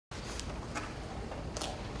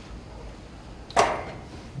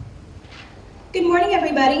Good morning,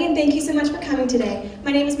 everybody, and thank you so much for coming today.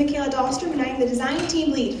 My name is Michaela Dahlstrom, and I am the design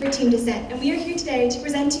team lead for Team Descent, and we are here today to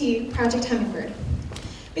present to you Project Hummingbird.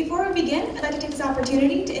 Before we begin, I'd like to take this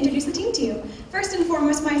opportunity to introduce the team to you. First and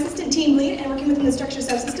foremost, my assistant team lead and working within the structure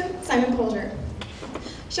subsystem, Simon Polger.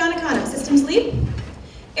 Sean Akano, systems lead.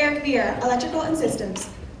 Eric Vieira, electrical and systems.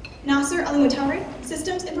 Nasser Alimutari,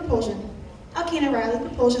 systems and propulsion. Alkana Riley,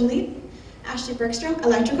 propulsion lead. Ashley Bergstrom,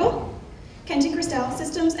 electrical. Kenton Christel,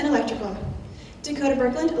 systems and electrical. Dakota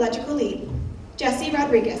Berkland, electrical lead. Jesse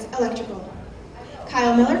Rodriguez, electrical.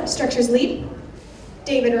 Kyle Miller, structures lead.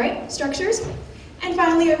 David Wright, structures. And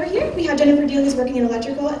finally over here, we have Jennifer Deal, who's working in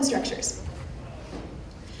electrical and structures.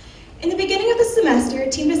 In the beginning of the semester,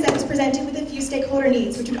 Team Descent was presented with a few stakeholder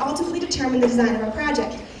needs, which would ultimately determine the design of our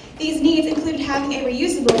project. These needs included having a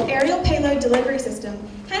reusable aerial payload delivery system,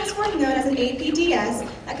 henceforth known as an APDS,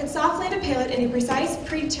 that could soft land a payload in a precise,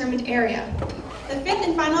 predetermined area. The fifth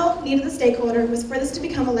and final need of the stakeholder was for this to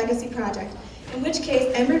become a legacy project, in which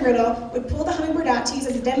case Embry-Riddle would pull the Hummingbird out to use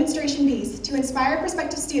as a demonstration piece to inspire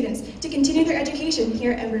prospective students to continue their education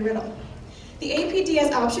here at Embry-Riddle. The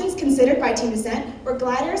APDS options considered by Team Descent were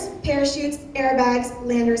gliders, parachutes, airbags,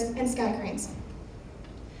 landers, and skycranes.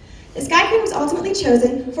 The skycrane was ultimately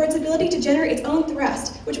chosen for its ability to generate its own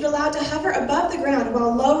thrust, which would allow it to hover above the ground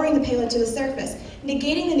while lowering the payload to the surface,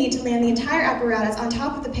 negating the need to land the entire apparatus on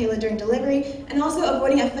top of the payload during delivery, and also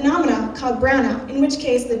avoiding a phenomenon called brownout, in which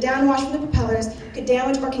case the downwash from the propellers could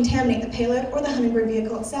damage or contaminate the payload or the Hummingbird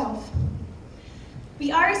vehicle itself. We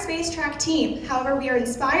are a space track team. However, we are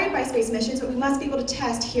inspired by space missions, but we must be able to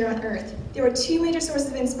test here on Earth. There were two major sources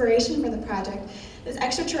of inspiration for the project. This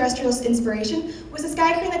extraterrestrial inspiration was the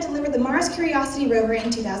skycrane that delivered the Mars Curiosity rover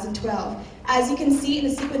in 2012. As you can see in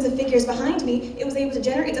the sequence of figures behind me, it was able to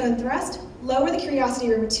generate its own thrust, lower the Curiosity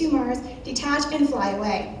rover to Mars, detach, and fly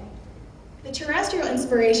away. The terrestrial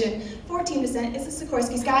inspiration for Team Descent is the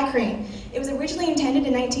Sikorsky skycrane. It was originally intended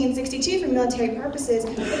in 1962 for military purposes,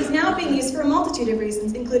 but is now being used for a multitude of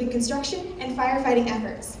reasons, including construction and firefighting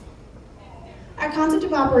efforts. Our concept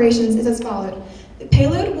of operations is as followed. The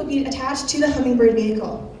payload will be attached to the Hummingbird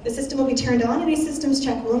vehicle. The system will be turned on and a systems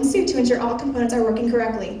check will ensue to ensure all components are working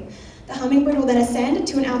correctly. The Hummingbird will then ascend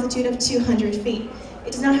to an altitude of 200 feet.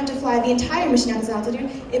 It does not have to fly the entire mission at this altitude,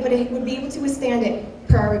 but it would be able to withstand it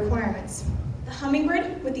per our requirements. The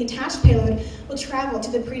Hummingbird, with the attached payload, will travel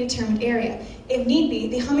to the predetermined area. If need be,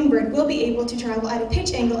 the Hummingbird will be able to travel at a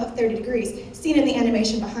pitch angle of 30 degrees, seen in the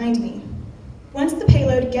animation behind me. Once the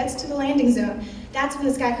payload gets to the landing zone, that's when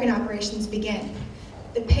the skycrane operations begin.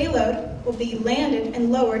 The payload will be landed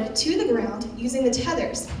and lowered to the ground using the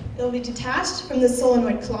tethers. It will be detached from the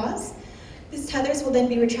solenoid claws. These tethers will then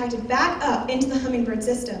be retracted back up into the Hummingbird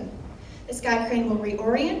system. The skycrane will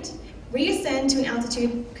reorient, reascend to an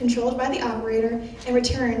altitude controlled by the operator, and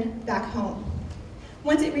return back home.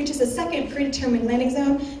 Once it reaches a second predetermined landing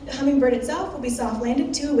zone, the Hummingbird itself will be soft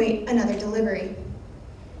landed to await another delivery.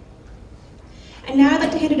 And now I'd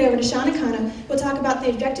like to hand it over to Sean Akana, who will talk about the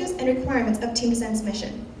objectives and requirements of Team Descent's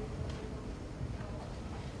mission.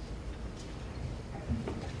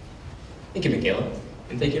 Thank you, Michaela,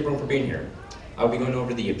 and thank you everyone for being here. I'll be going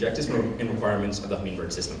over the objectives and requirements of the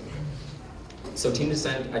Hummingbird system. So Team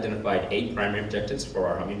Descent identified 8 primary objectives for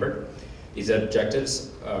our Hummingbird. These objectives,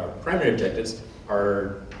 primary objectives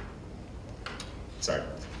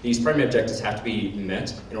have to be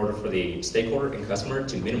met in order for the stakeholder and customer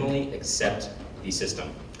to minimally accept the system.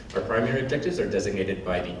 Our primary objectives are designated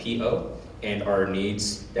by the PO, and our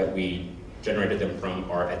needs that we generated them from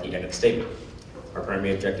are at the end of the statement. Our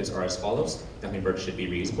primary objectives are as follows. The Hummingbird should be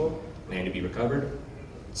reusable, land to be recovered,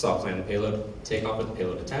 soft land the payload, take off with the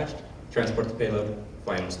payload attached, transport the payload,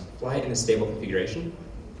 fly in a stable configuration,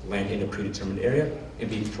 land in a predetermined area, and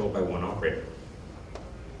be controlled by one operator.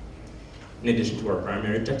 In addition to our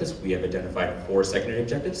primary objectives, we have identified 4 secondary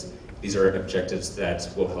objectives. These are objectives that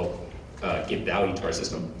will help give value to our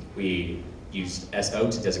system. We used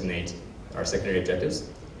SO to designate our secondary objectives,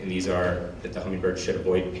 and these are that the Hummingbird should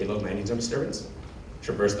avoid payload landing zone disturbance,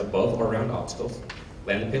 traverse above or around obstacles,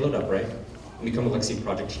 land the payload upright, and become a legacy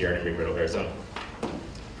project here in Embry-Riddle, Arizona.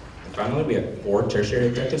 And finally, we have 4 tertiary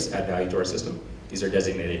objectives add value to our system. These are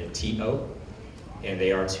designated TO, and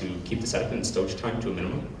they are to keep the setup and stowage time to a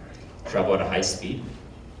minimum, travel at a high speed,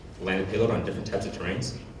 land the payload on different types of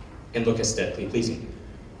terrains, and look aesthetically pleasing.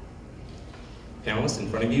 Panelists, in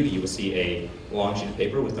front of you, you will see a long sheet of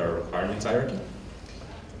paper with our requirements hierarchy.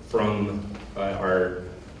 From our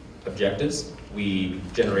objectives, we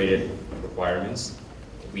generated requirements.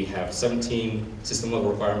 We have 17 system level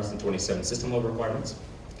requirements and 27 system level requirements.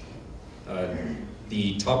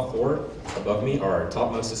 The top 4 above me are our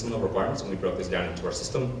topmost system level requirements, and we broke this down into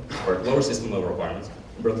our lower system level requirements,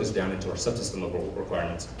 and broke this down into our subsystem level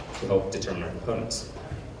requirements to help determine our components.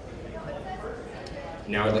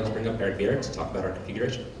 Now I'd like to bring up Eric Vieira to talk about our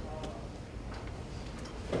configuration.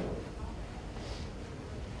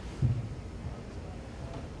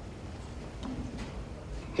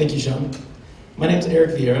 Thank you, Sean. My name is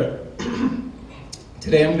Eric Vieira.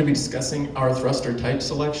 Today I'm going to be discussing our thruster type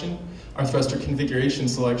selection, our thruster configuration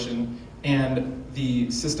selection, and the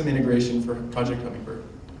system integration for Project Hummingbird.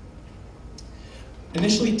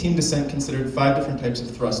 Initially, Team Descent considered 5 different types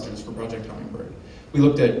of thrusters for Project Hummingbird. We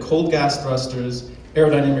looked at cold gas thrusters,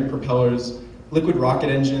 aerodynamic propellers, liquid rocket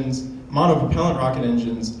engines, monopropellant rocket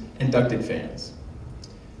engines, and ducted fans.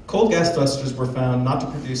 Cold gas thrusters were found not to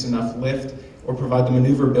produce enough lift or provide the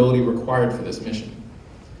maneuverability required for this mission.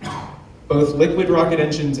 Both liquid rocket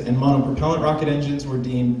engines and monopropellant rocket engines were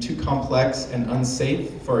deemed too complex and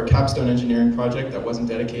unsafe for a capstone engineering project that wasn't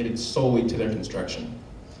dedicated solely to their construction.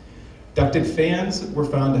 Ducted fans were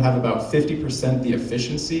found to have about 50% the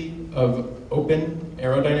efficiency of open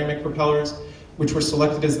aerodynamic propellers, which were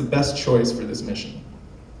selected as the best choice for this mission.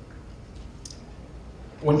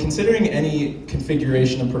 When considering any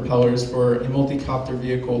configuration of propellers for a multi-copter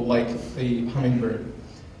vehicle like the Hummingbird,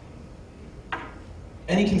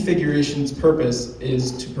 any configuration's purpose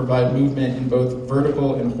is to provide movement in both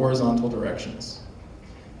vertical and horizontal directions.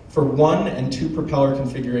 For 1 and 2 propeller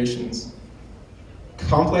configurations,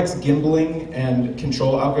 complex gimbaling and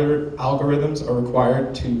control algorithms are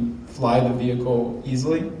required to fly the vehicle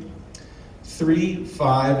easily. 3,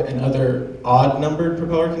 5, and other odd-numbered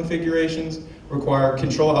propeller configurations require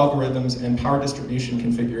control algorithms and power distribution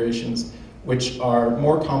configurations, which are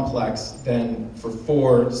more complex than for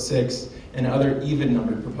 4, 6, and other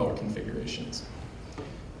even-numbered propeller configurations.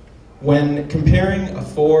 When comparing a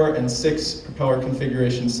 4 and 6 propeller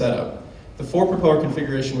configuration setup, the 4 propeller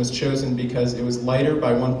configuration was chosen because it was lighter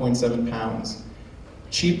by 1.7 pounds,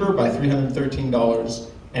 cheaper by $313,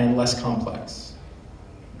 and less complex.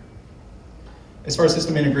 As far as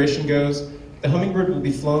system integration goes, the Hummingbird will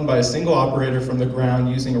be flown by a single operator from the ground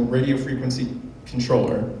using a radio frequency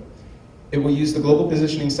controller. It will use the global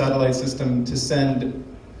positioning satellite system to send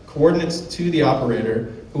coordinates to the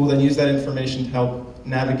operator, who will then use that information to help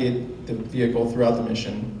navigate the vehicle throughout the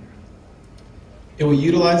mission. It will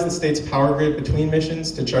utilize the state's power grid between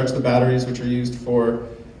missions to charge the batteries, which are used for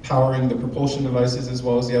powering the propulsion devices as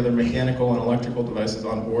well as the other mechanical and electrical devices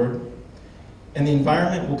on board. And the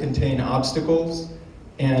environment will contain obstacles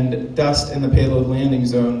and dust in the payload landing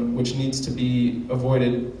zone, which needs to be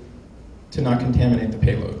avoided to not contaminate the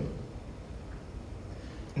payload.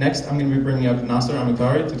 Next, I'm going to be bringing up Nasser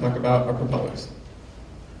Amitari to talk about our propellers.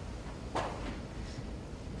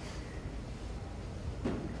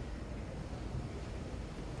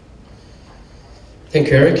 Thank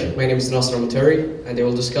you, Eric. My name is Nasser Amitari, and I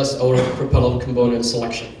will discuss our propeller component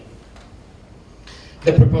selection.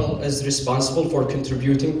 The propeller is responsible for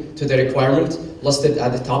contributing to the requirement listed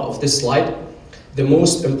at the top of this slide. The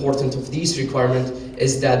most important of these requirements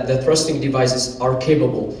is that the thrusting devices are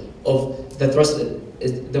capable of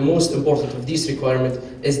the most important of these requirements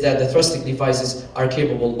is that the thrusting devices are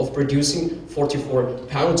capable of producing 44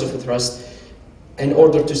 pounds of thrust. In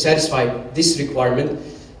order to satisfy this requirement,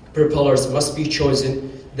 propellers must be chosen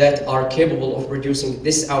that are capable of producing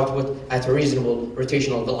this output at a reasonable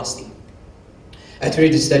rotational velocity. A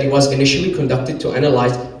trade study was initially conducted to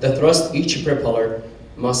analyze the thrust each propeller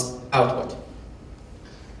must output.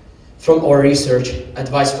 From our research,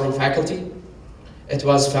 advice from faculty, it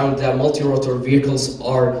was found that multi-rotor vehicles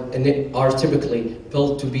are typically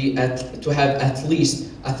built to have at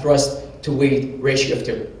least a thrust-to-weight ratio of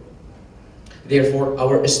 2. Therefore,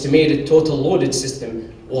 our estimated total loaded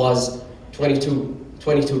system was 22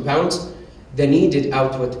 pounds. The needed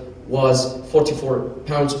output was 44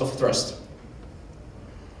 pounds of thrust.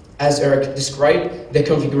 As Eric described, the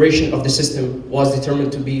configuration of the system was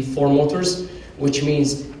determined to be 4 motors, which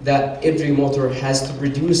means that every motor has to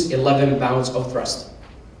produce 11 pounds of thrust.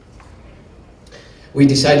 We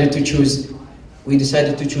decided to choose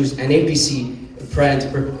an APC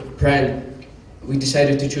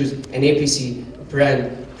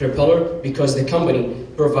brand propeller because the company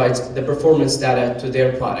provides the performance data to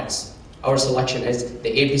their products. Our selection is the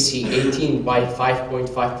APC 18 by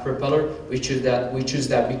 5.5 propeller. We choose that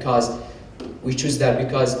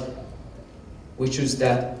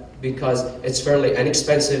because it's fairly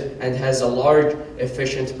inexpensive and has a large,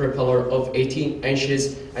 efficient propeller of 18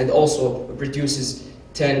 inches and also produces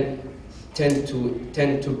 10 10 to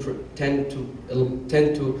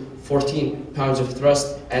 14 pounds of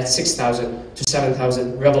thrust at 6,000 to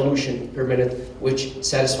 7,000 revolution per minute, which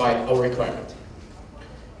satisfied our requirement.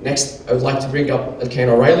 Next, I would like to bring up Elkan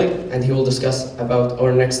O'Reilly, and he will discuss about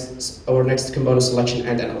our next component selection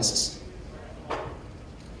and analysis.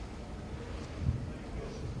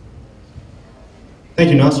 Thank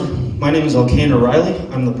you, Nasser. My name is Elkan O'Reilly.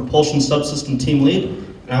 I'm the propulsion subsystem team lead,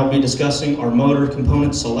 and I will be discussing our motor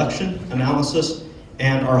component selection, analysis,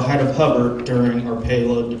 and our height of hover during our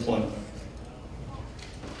payload deployment.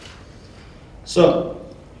 So,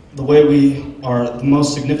 the way the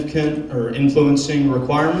most significant or influencing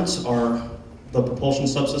requirements are the propulsion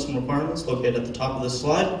subsystem requirements located at the top of this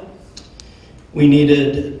slide. We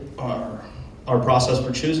needed our process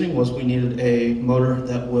for choosing was we needed a motor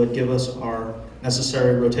that would give us our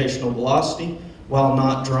necessary rotational velocity while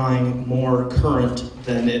not drawing more current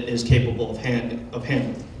than it is capable of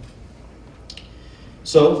handling.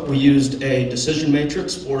 So we used a decision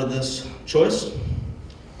matrix for this choice.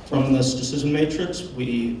 From this decision matrix,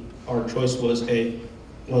 our choice was the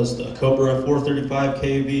Cobra 435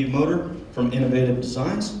 kV motor from Innovative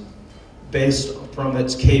Designs. Based from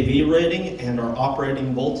its kV rating and our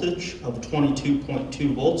operating voltage of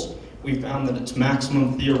 22.2 volts, we found that its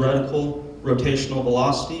maximum theoretical rotational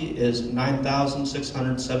velocity is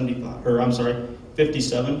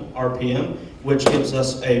 57 RPM, which gives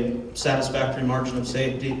us a satisfactory margin of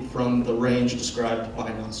safety from the range described by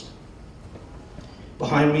Nasser.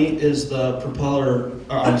 Behind me is the propeller,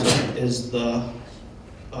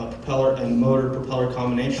 propeller and motor propeller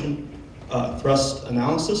combination thrust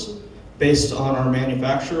analysis. Based on our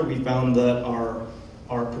manufacturer, we found that our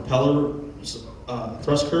propeller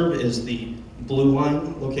thrust curve is the blue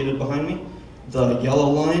line located behind me. The yellow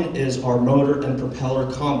line is our motor and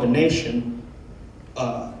propeller combination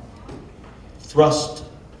thrust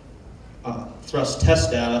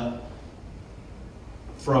test data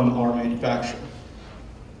from our manufacturer.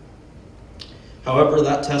 However,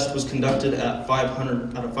 that test was conducted at a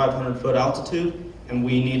 500-foot altitude, and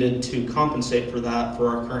we needed to compensate for that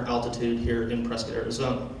for our current altitude here in Prescott,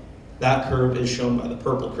 Arizona. That curve is shown by the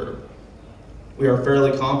purple curve. We are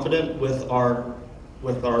fairly confident with our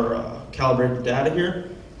calibrated data here,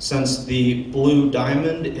 since the blue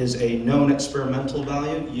diamond is a known experimental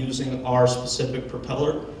value using our specific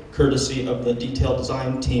propeller, courtesy of the detailed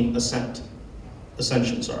design team Ascension.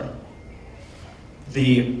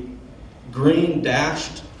 The green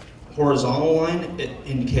dashed horizontal line, it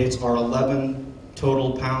indicates our 11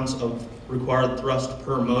 total pounds of required thrust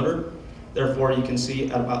per motor. Therefore, you can see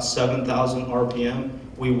at about 7,000 RPM,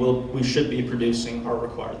 we should be producing our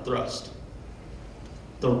required thrust.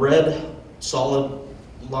 The red solid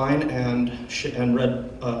line and red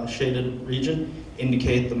shaded region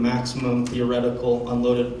indicate the maximum theoretical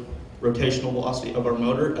unloaded rotational velocity of our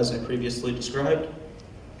motor, as I previously described.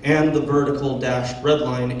 And the vertical dashed red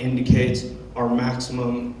line indicates our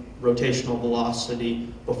maximum rotational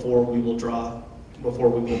velocity before we will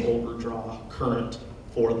overdraw current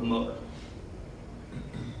for the motor.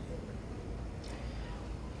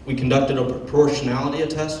 We conducted a proportionality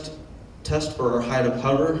test for our height of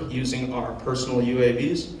hover using our personal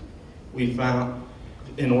UAVs. We found,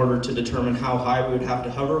 in order to determine how high we would have to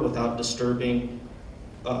hover without disturbing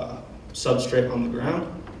substrate on the ground,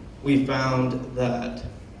 we found that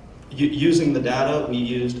using the data, we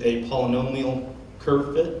used a polynomial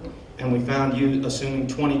curve fit, and we found, assuming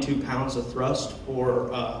 22 pounds of thrust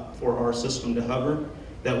for our system to hover,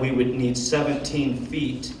 that we would need 17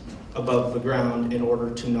 feet above the ground in order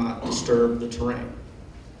to not disturb the terrain.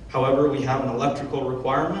 However, we have an electrical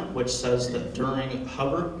requirement which says that during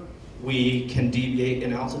hover, we can deviate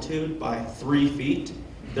in altitude by 3 feet.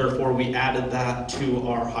 Therefore, we added that to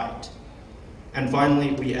our height. And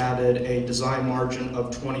finally, we added a design margin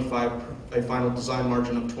of a final design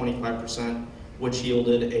margin of 25%, which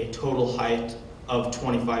yielded a total height of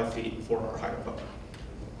 25 feet for our height of hover.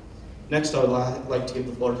 Next, I would like to give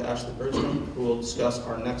the floor to Ashley Bergstrom, who will discuss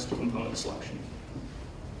our next component selection.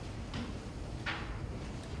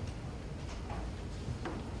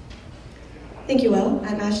 Thank you, Will.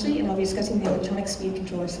 I'm Ashley, and I'll be discussing the electronic speed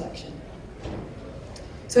controller selection.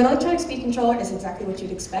 So an electronic speed controller is exactly what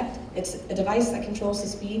you'd expect. It's a device that controls the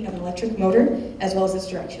speed of an electric motor as well as its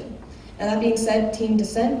direction. And that being said, Team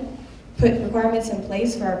Descent put requirements in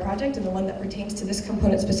place for our project, and the one that pertains to this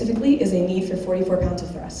component specifically is a need for 44 pounds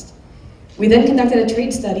of thrust. We then conducted a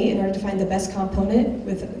trade study in order to find the best component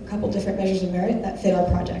with a couple different measures of merit that fit our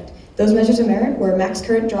project. Those measures of merit were max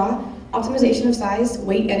current draw, optimization of size,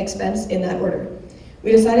 weight, and expense in that order.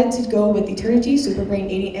 We decided to go with the Turnigy SuperBrain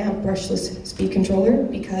 80 amp brushless speed controller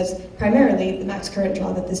because primarily the max current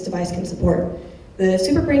draw that this device can support. The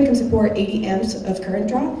SuperBrain can support 80 amps of current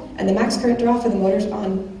draw, and the max current draw for the motors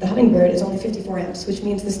on the Hummingbird is only 54 amps, which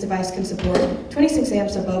means this device can support 26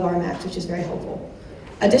 amps above our max, which is very helpful.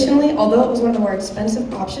 Additionally, although it was one of the more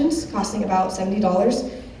expensive options, costing about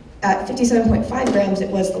 $70, at 57.5 grams, it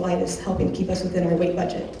was the lightest, helping keep us within our weight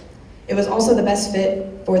budget. It was also the best fit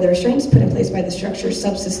for the restraints put in place by the structure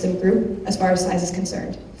subsystem group as far as size is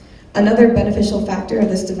concerned. Another beneficial factor of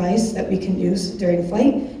this device that we can use during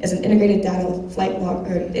flight is an integrated flight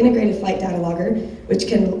data logger, which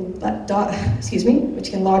can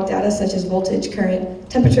log data such as voltage, current,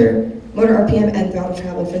 temperature, motor RPM, and throttle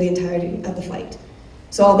travel for the entirety of the flight.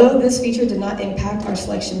 So although this feature did not impact our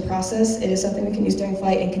selection process, it is something we can use during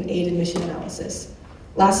flight and can aid in mission analysis.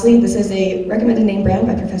 Lastly, this is a recommended name brand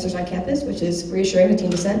by professors on campus, which is reassuring to Team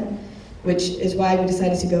Descent, which is why we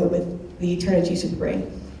decided to go with the Turnigy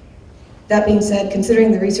SuperBrain. That being said,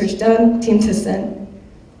 considering the research done, Team Descent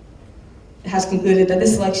has concluded that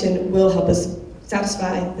this selection will help us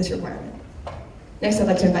satisfy this requirement. Next, I'd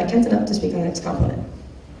like to invite Kenton up to speak on the next component.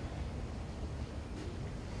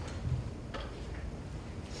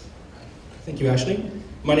 Thank you, Ashley.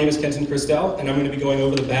 My name is Kenton Christel, and I'm going to be going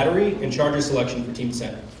over the battery and charger selection for Team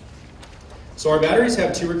Descent. So our batteries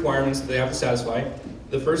have two requirements that they have to satisfy.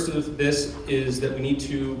 The first of this is that we need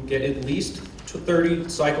to get at least 30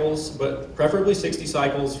 cycles, but preferably 60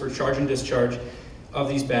 cycles for charge and discharge of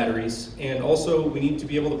these batteries. And also, we need to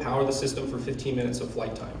be able to power the system for 15 minutes of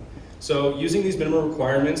flight time. So using these minimum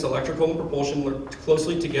requirements, electrical and propulsion worked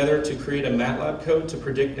closely together to create a MATLAB code to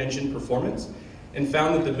predict engine performance, and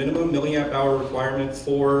found that the minimum milliamp hour requirement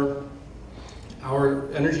for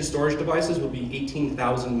our energy storage devices would be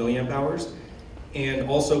 18,000 milliamp hours. And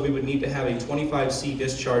also we would need to have a 25C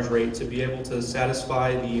discharge rate to be able to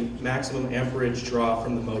satisfy the maximum amperage draw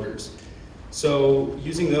from the motors. So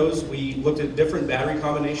using those, we looked at different battery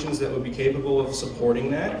combinations that would be capable of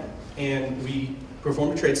supporting that, and we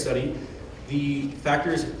performed a trade study. The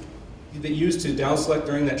factors that used to down select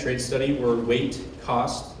during that trade study were weight,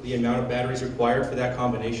 cost, the amount of batteries required for that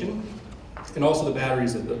combination, and also the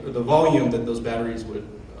batteries, the volume that those batteries would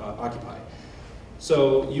occupy.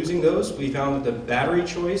 So using those, we found that the battery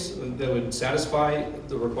choice that would satisfy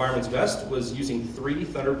the requirements best was using 3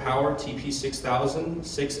 Thunder Power TP6000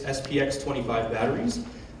 6 SPX25 batteries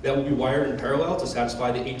that would be wired in parallel to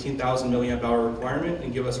satisfy the 18,000 milliamp hour requirement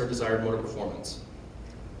and give us our desired motor performance.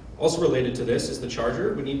 Also related to this is the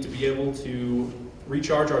charger. We need to be able to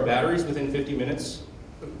recharge our batteries within 50 minutes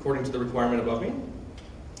according to the requirement above me.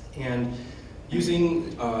 And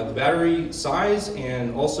using the battery size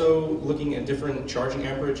and also looking at different charging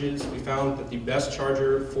amperages, we found that the best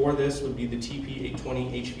charger for this would be the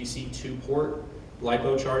TP820 HVC 2-port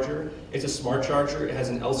LiPo charger. It's a smart charger. It has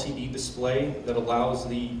an LCD display that allows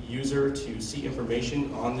the user to see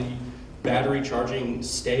information on the battery charging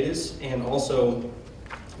status, and also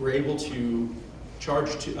we're able to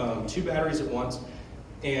charge two batteries at once,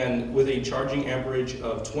 and with a charging amperage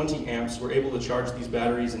of 20 amps, we're able to charge these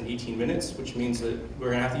batteries in 18 minutes, which means that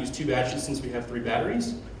we're going to have to use 2 batches since we have 3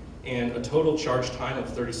 batteries, and a total charge time of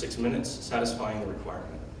 36 minutes, satisfying the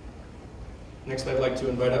requirement. Next, I'd like to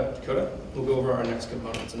invite up Dakota. We'll go over our next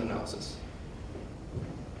components and analysis.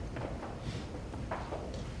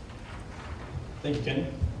 Thank you, Ken.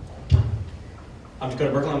 I'm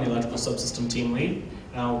Dakota Berkeley. I'm the electrical subsystem team lead,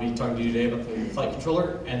 and I will be talking to you today about the flight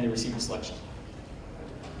controller and the receiver selection.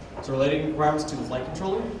 So relating requirements to the flight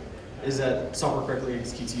controller is that software correctly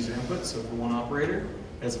executes user input. So for one operator,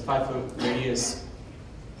 it has a 5-foot radius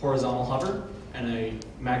horizontal hover and a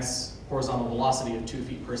max horizontal velocity of 2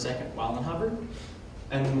 feet per second while in hover,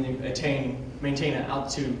 and then they maintain an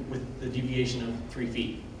altitude with the deviation of 3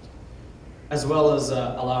 feet, as well as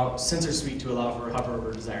allow sensor suite to allow for a hover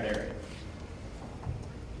over a desired area.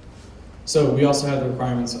 So we also have the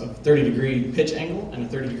requirements of 30-degree pitch angle and a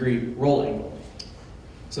 30-degree roll angle.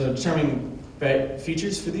 So determining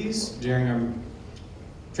features for these during our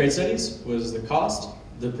trade studies was the cost,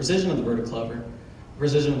 the precision of the vertical hover,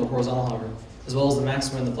 precision of the horizontal hover, as well as the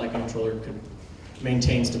maximum the flight controller could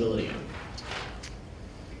maintain stability in.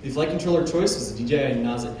 The flight controller choice was the DJI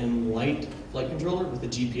NASA M Lite flight controller with the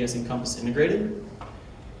GPS encompass integrated.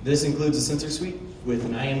 This includes a sensor suite with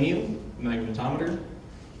an IMU, magnetometer,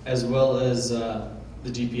 as well as the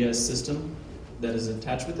GPS system that is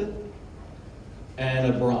attached with it,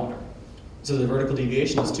 and a barometer. So the vertical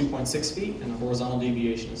deviation is 2.6 feet and the horizontal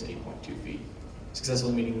deviation is 8.2 feet,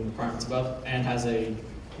 successfully meeting the requirements above, and has a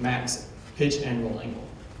max pitch and roll angle.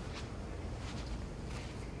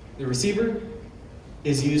 The receiver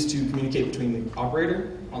is used to communicate between the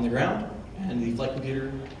operator on the ground and the flight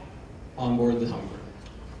computer on board the Hummingbird.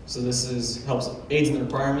 So this aids in the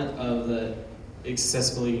requirement of the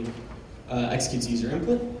accessibly executes user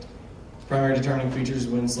input. Primary determining features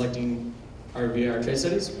when selecting our VR trade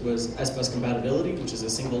studies was S-bus compatibility, which is a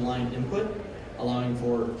single line input, allowing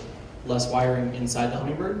for less wiring inside the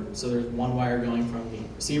Hummingbird. So there's one wire going from the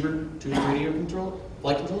receiver to the radio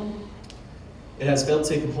flight controller. It has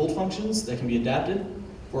fail-safe and hold functions that can be adapted,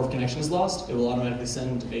 or if connection is lost, it will automatically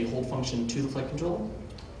send a hold function to the flight controller.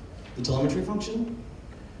 The telemetry function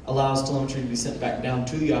allows telemetry to be sent back down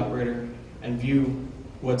to the operator and view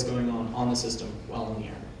what's going on the system while in the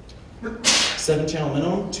air. 7-channel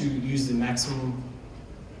minimum to use the maximum,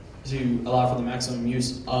 to allow for the maximum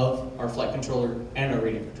use of our flight controller and our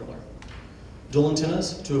radio controller. Dual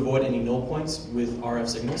antennas to avoid any null points with RF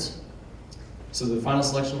signals. So the final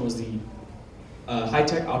selection was the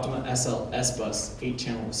High-Tech Optima SL S-Bus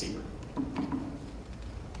 8-channel receiver.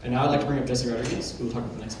 And now I'd like to bring up Jesse Rodriguez, who will talk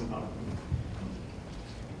about the next component.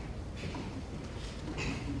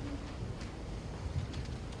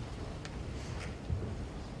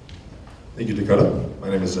 Thank you, Dakota. My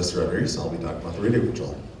name is Jesse Rodriguez, and I'll be talking about the radio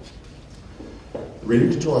controller. The radio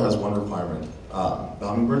controller has one requirement. The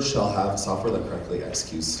Hummingbird shall have software that correctly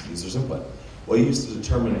executes user's input. What we used to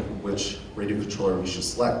determine which radio controller we should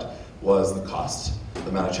select was the cost, the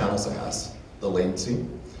amount of channels it has, the latency,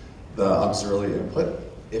 the auxiliary input,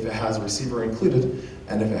 if it has a receiver included,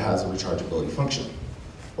 and if it has a rechargeability function.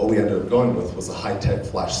 What we ended up going with was a high-tech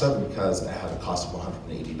Flash 7 because it had a cost of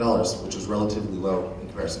 $180, which was relatively low in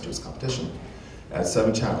comparison to its competition. It had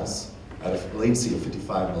 7 channels at a latency of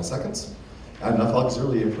 55 milliseconds. It had enough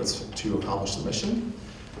auxiliary inputs to accomplish the mission,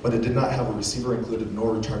 but it did not have a receiver included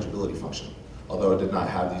nor rechargeability function. Although it did not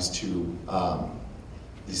have these two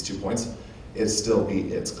points, it still beat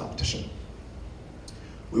its competition.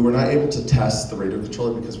 We were not able to test the radio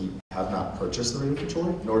controller because we have not purchased the radio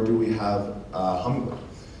controller, nor do we have Hummingbird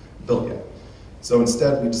built yet. So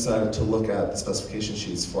instead, we decided to look at the specification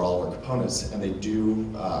sheets for all of our components, and they do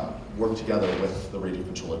work together with the radio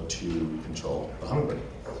controller to control the Hummingbird.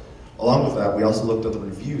 Along with that, we also looked at the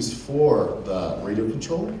reviews for the radio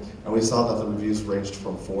controller, and we saw that the reviews ranged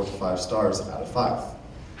from 4 to 5 stars out of 5.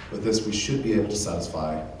 With this, we should be able to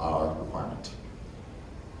satisfy our requirement.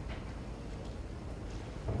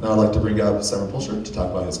 Now I'd like to bring up Simon Pulcher to talk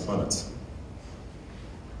about his components.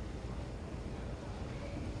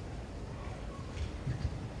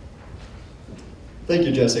 Thank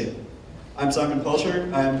you, Jesse. I'm Simon Pulcher.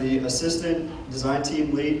 I'm the Assistant Design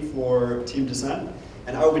Team Lead for Team Descent,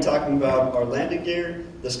 and I will be talking about our landing gear,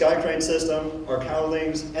 the skycrane system, our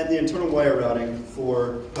cowlings, and the internal wire routing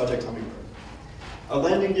for Project Hummingbird. Our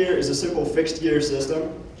landing gear is a simple fixed gear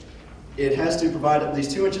system. It has to provide at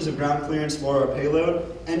least 2 inches of ground clearance for our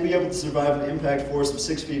payload and be able to survive an impact force of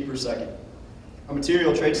 6 feet per second. A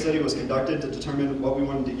material trade study was conducted to determine what we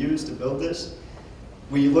wanted to use to build this.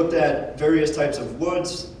 We looked at various types of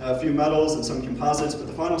woods, a few metals, and some composites, but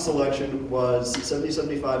the final selection was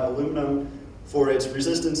 7075 aluminum for its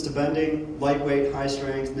resistance to bending, lightweight, high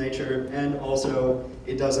strength nature, and also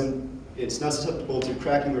it's not susceptible to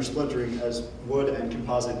cracking or splintering as wood and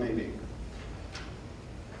composite may be.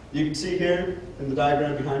 You can see here in the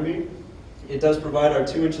diagram behind me, it does provide our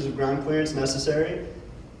 2 inches of ground clearance necessary.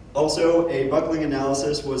 Also, a buckling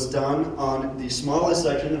analysis was done on the smallest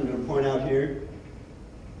section, I'm going to point out here.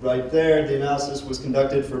 Right there, the analysis was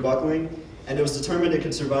conducted for buckling, and it was determined it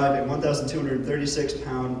could survive a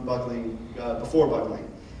 1,236-pound buckling before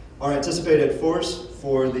buckling. Our anticipated force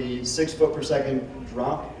for the 6 foot per second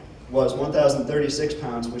drop was 1,036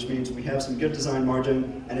 pounds, which means we have some good design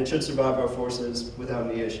margin, and it should survive our forces without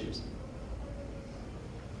any issues.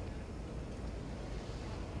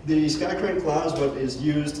 The skycrane claw is what is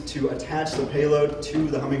used to attach the payload to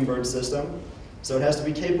the Hummingbird system. So it has to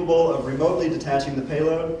be capable of remotely detaching the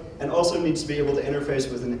payload, and also needs to be able to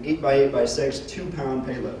interface with an 8x8x6 2-pound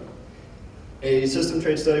payload. A system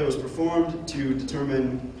trade study was performed to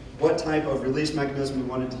determine what type of release mechanism we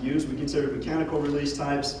wanted to use. We considered mechanical release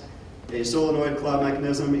types, a solenoid claw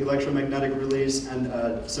mechanism, electromagnetic release, and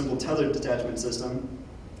a simple tethered detachment system.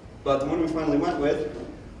 But the one we finally went with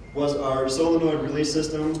was our solenoid release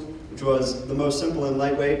system, which was the most simple and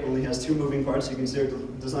lightweight, only has 2 moving parts. You can see the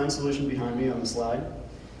design solution behind me on the slide.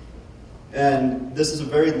 And this is a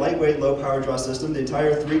very lightweight, low power draw system. The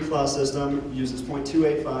entire 3-claw system uses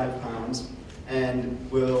 0.285 pounds and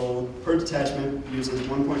will, per detachment, uses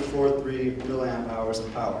 1.43 milliamp hours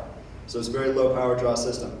of power. So it's a very low power draw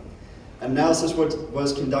system. Analysis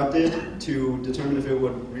was conducted to determine if it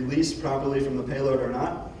would release properly from the payload or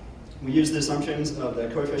not. We used the assumptions of the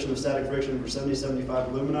coefficient of static friction for 70-75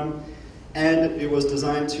 aluminum, and it was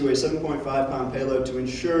designed to a 7.5 pound payload to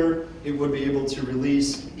ensure it would be able to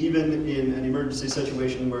release even in an emergency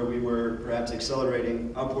situation where we were perhaps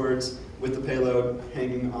accelerating upwards with the payload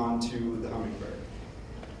hanging onto the Hummingbird.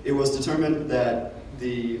 It was determined that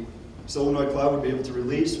the solenoid cloud would be able to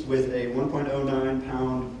release with a 1.09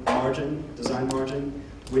 pound margin, design margin,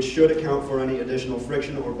 which should account for any additional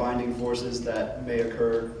friction or binding forces that may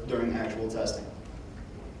occur during actual testing.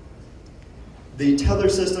 The tether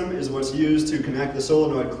system is what's used to connect the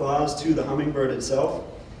solenoid claws to the Hummingbird itself.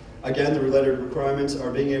 Again, the related requirements are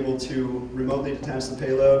being able to remotely detach the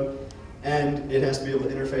payload, and it has to be able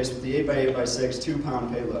to interface with the 8x8x6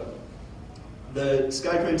 2-pound payload. The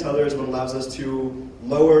skycrane tether is what allows us to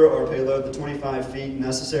lower our payload the 25 feet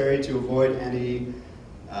necessary to avoid any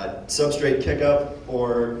substrate kickup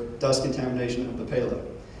or dust contamination of the payload.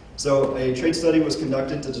 So a trade study was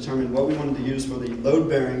conducted to determine what we wanted to use for the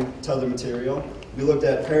load-bearing tether material. We looked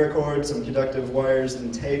at paracord, some conductive wires,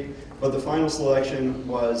 and tape, but the final selection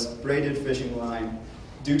was braided fishing line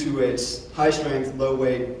due to its high strength, low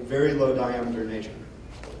weight, very low diameter nature.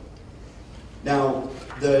 Now,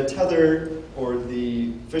 the tether, or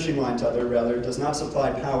the fishing line tether rather, does not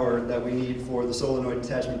supply power that we need for the solenoid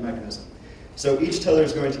detachment mechanism. So each tether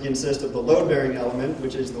is going to consist of the load-bearing element,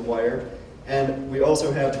 which is the wire, and we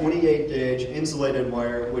also have 28 gauge insulated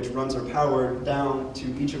wire which runs our power down to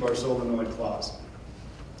each of our solenoid claws.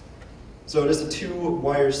 So it is a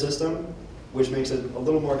 2-wire system, which makes it a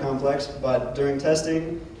little more complex, but during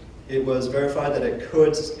testing it was verified that it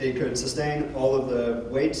could sustain all of the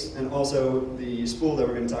weights, and also the spool that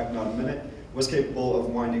we're going to talk about in a minute was capable of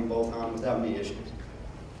winding both on without any issues.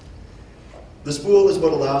 The spool is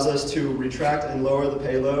what allows us to retract and lower the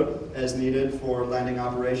payload as needed for landing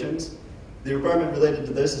operations. The requirement related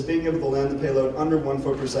to this is being able to land the payload under 1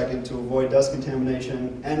 foot per second to avoid dust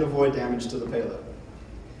contamination and avoid damage to the payload.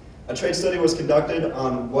 A trade study was conducted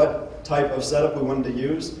on what type of setup we wanted to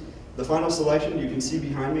use. The final selection you can see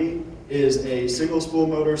behind me is a single spool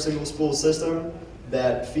motor, single spool system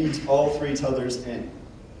that feeds all 3 tethers in.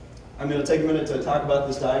 I'm going to take a minute to talk about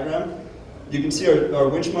this diagram. You can see our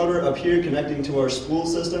winch motor up here connecting to our spool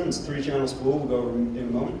system. It's a 3-channel spool. We'll go over in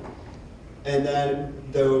a moment. And then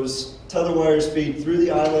those tether wires feed through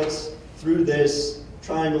the eyelets, through this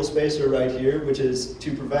triangle spacer right here, which is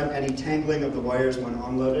to prevent any tangling of the wires when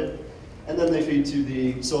unloaded. And then they feed to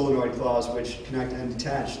the solenoid claws, which connect and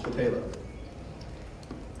detach the payload.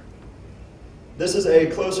 This is a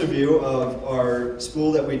closer view of our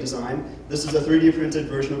spool that we designed. This is a 3D printed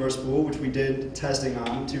version of our spool, which we did testing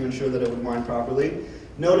on to ensure that it would wind properly.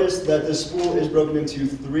 Notice that the spool is broken into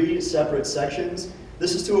 3 separate sections.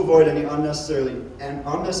 This is to avoid any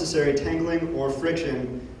unnecessary tangling or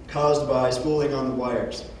friction caused by spooling on the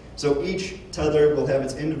wires. So each tether will have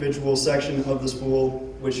its individual section of the spool,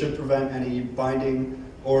 which should prevent any binding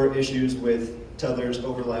or issues with tethers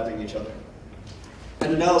overlapping each other.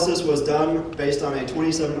 An analysis was done based on a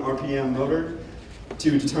 27 RPM motor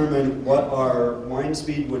to determine what our wind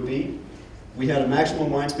speed would be. We had a maximum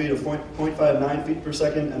wind speed of 0.59 feet per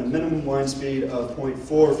second and a minimum wind speed of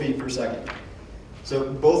 0.4 feet per second.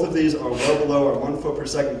 So both of these are well below our 1 foot per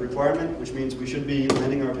second requirement, which means we should be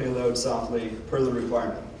landing our payload softly per the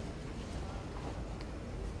requirement.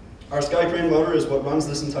 Our skycrane motor is what runs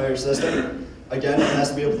this entire system. Again, it has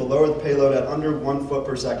to be able to lower the payload at under 1 foot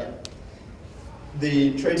per second.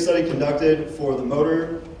 The trade study conducted for the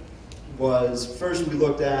motor was, first we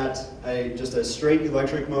looked at just a straight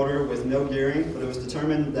electric motor with no gearing, but it was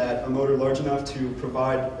determined that a motor large enough to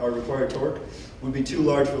provide our required torque would be too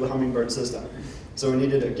large for the Hummingbird system. So we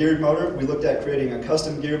needed a geared motor. We looked at creating a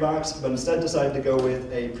custom gearbox, but instead decided to go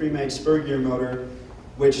with a pre-made spur gear motor,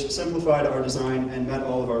 which simplified our design and met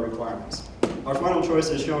all of our requirements. Our final choice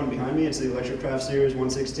is shown behind me. It's the Electrocraft Series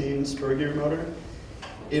 116 spur gear motor.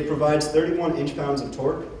 It provides 31 inch-pounds of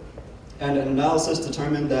torque, and an analysis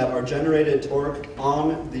determined that our generated torque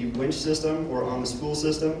on the winch system or on the spool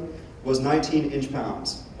system was 19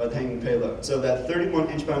 inch-pounds by the hanging payload. So that 31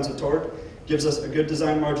 inch-pounds of torque gives us a good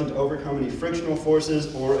design margin to overcome any frictional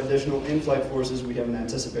forces or additional in-flight forces we haven't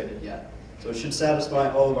anticipated yet. So it should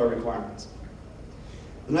satisfy all of our requirements.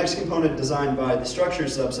 The next component designed by the structure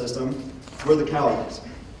subsystem were the cowlings.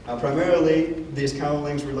 Primarily, these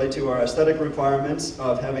cowlings relate to our aesthetic requirements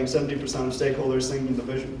of having 70% of stakeholders thinking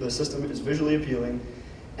the system is visually appealing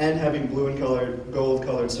and having blue and gold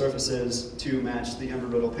colored surfaces to match the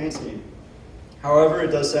Embry-Riddle paint scheme. However, it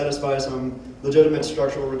does satisfy some legitimate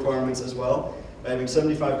structural requirements as well, by having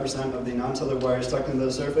 75% of the non-tethered wires stuck into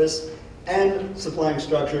the surface and supplying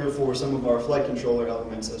structure for some of our flight controller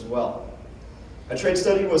elements as well. A trade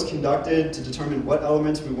study was conducted to determine what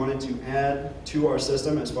elements we wanted to add to our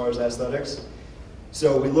system as far as aesthetics.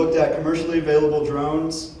 So we looked at commercially available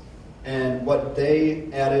drones and what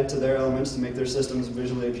they added to their elements to make their systems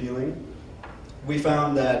visually appealing. We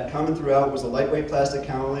found that common throughout was a lightweight plastic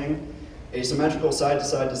cowling, a symmetrical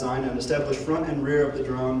side-to-side design, an established front and rear of the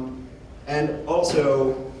drone, and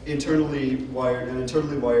also an internally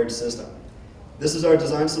wired system. This is our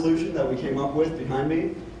design solution that we came up with behind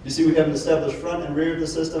me. You see we have an established front and rear of the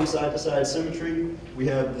system, side-to-side symmetry. We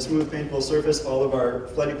have the smooth paintable surface, all of our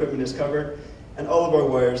flight equipment is covered, and all of our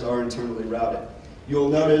wires are internally routed. You'll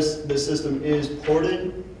notice the system is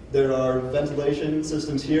ported. There are ventilation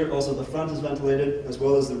systems here. Also the front is ventilated as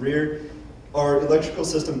well as the rear. Our electrical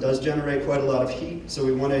system does generate quite a lot of heat, so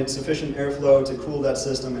we wanted sufficient airflow to cool that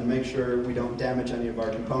system and make sure we don't damage any of our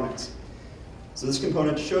components. So this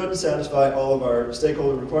component should satisfy all of our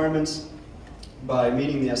stakeholder requirements by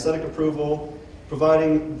meeting the aesthetic approval,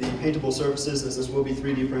 providing the paintable surfaces, as this will be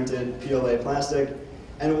 3D printed PLA plastic,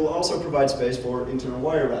 and it will also provide space for internal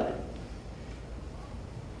wire routing.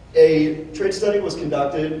 A trade study was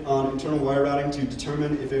conducted on internal wire routing to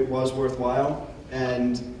determine if it was worthwhile,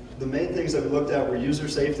 and the main things that we looked at were user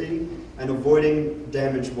safety and avoiding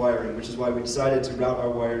damaged wiring, which is why we decided to route our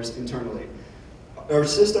wires internally. Our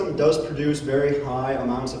system does produce very high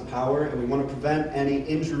amounts of power, and we want to prevent any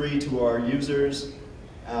injury to our users,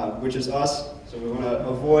 which is us, so we want to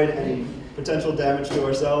avoid any potential damage to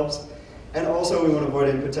ourselves, and also we want to avoid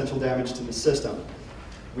any potential damage to the system.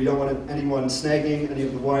 We don't want anyone snagging any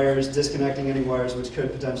of the wires, disconnecting any wires, which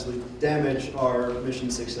could potentially damage our mission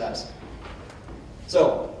success.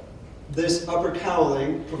 So, this upper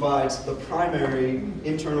cowling provides the primary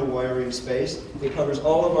internal wiring space. It covers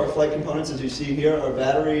all of our flight components, as you see here, our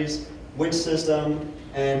batteries, winch system,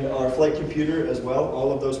 and our flight computer as well.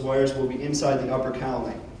 All of those wires will be inside the upper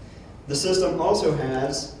cowling. The system also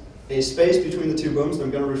has a space between the two booms, and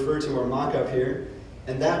I'm going to refer to our mock-up here.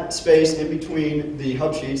 And that space in between the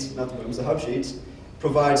hub sheets, not the booms, the hub sheets,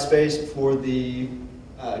 provides space for the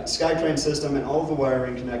skycrane system and all of the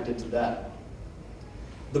wiring connected to that.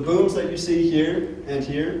 The booms that you see here and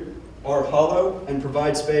here are hollow and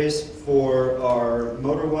provide space for our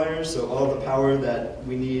motor wires, so all the power that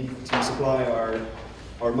we need to supply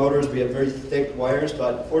our motors. We have very thick wires,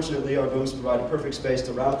 but fortunately our booms provide a perfect space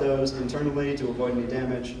to route those internally to avoid any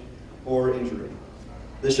damage or injury.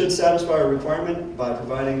 This should satisfy our requirement by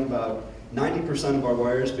providing about 90% of our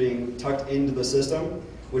wires being tucked into the system,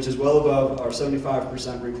 which is well above our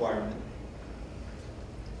 75% requirement.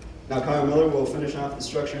 Now Kyle Miller will finish off the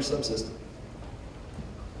structure subsystem.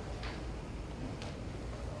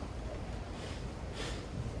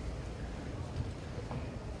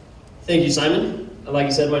 Thank you, Simon. Like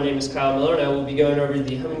you said, my name is Kyle Miller, and I will be going over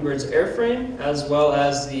the Hummingbird's airframe as well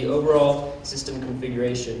as the overall system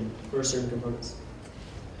configuration for certain components.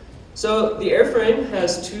 So the airframe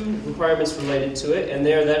has two requirements related to it, and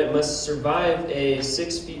they are that it must survive a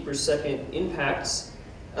 6 feet per second impacts.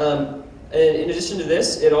 And in addition to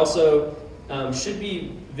this, it also should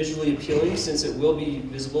be visually appealing since it will be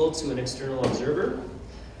visible to an external observer.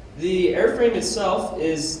 The airframe itself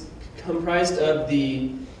is comprised of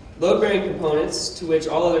the load-bearing components to which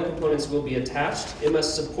all other components will be attached. It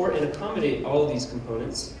must support and accommodate all of these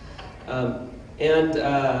components.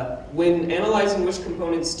 When analyzing which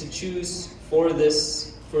components to choose for the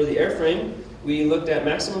airframe, we looked at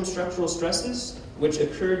maximum structural stresses, which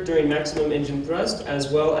occurred during maximum engine thrust, as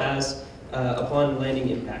well as upon landing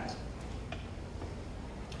impact.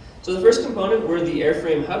 So the first component were the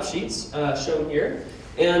airframe hub sheets, shown here,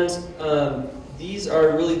 and these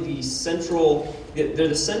are really the central, they're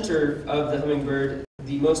the center of the Hummingbird,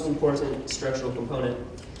 the most important structural component.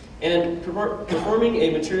 And performing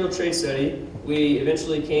a material trade study, we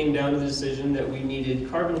eventually came down to the decision that we needed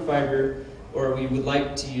carbon fiber, or we would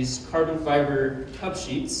like to use carbon fiber hub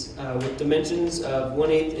sheets with dimensions of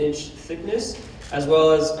 1/8 inch thickness, as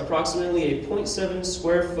well as approximately a 0.7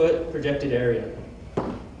 square foot projected area.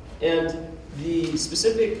 And the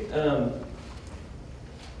specific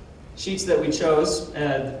sheets that we chose,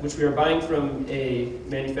 which we are buying from a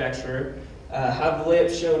manufacturer, have the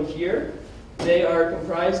layout shown here. They are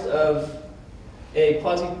comprised of each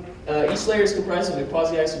layer is comprised of a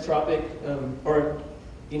quasi-isotropic, or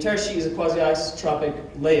the entire sheet is a quasi-isotropic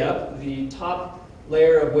layup, the top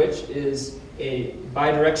layer of which is a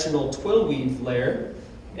bidirectional twill weave layer,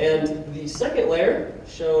 and the second layer,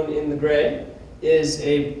 shown in the gray, is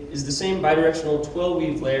the same bidirectional twill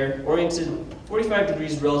weave layer oriented 45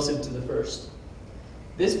 degrees relative to the first.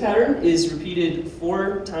 This pattern is repeated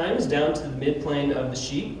 4 times down to the midplane of the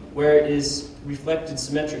sheet, where it is reflected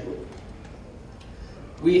symmetrically.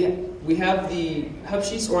 We have the hub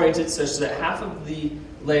sheets oriented such that half of the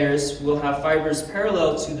layers will have fibers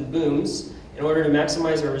parallel to the booms in order to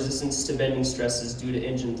maximize our resistance to bending stresses due to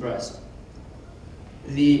engine thrust.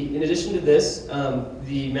 In addition to this,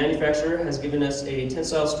 the manufacturer has given us a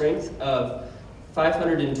tensile strength of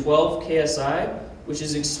 512 KSI, which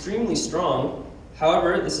is extremely strong.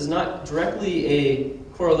 However, this is not directly a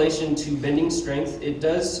correlation to bending strength. It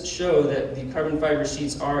does show that the carbon fiber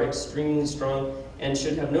sheets are extremely strong and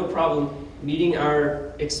should have no problem meeting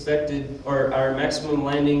our expected or our maximum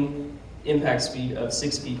landing impact speed of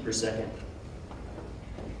 6 feet per second.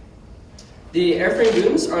 The airframe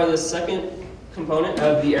booms are the second component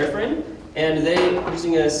of the airframe, and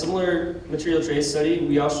using a similar material trace study,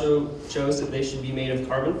 we also chose that they should be made of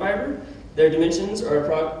carbon fiber. Their dimensions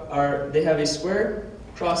they have a square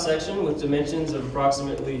cross section with dimensions of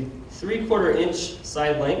approximately 3/4 inch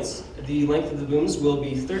side lengths. The length of the booms will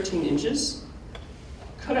be 13 inches.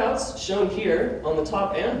 Cutouts shown here on the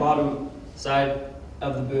top and bottom side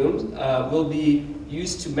of the booms will be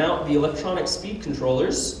used to mount the electronic speed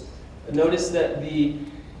controllers. Notice that the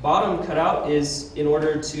bottom cutout is in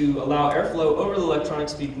order to allow airflow over the electronic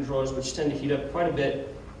speed controllers, which tend to heat up quite a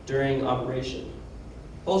bit during operation.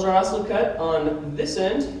 Holes are also cut on this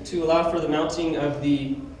end to allow for the mounting of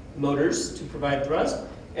the motors to provide thrust,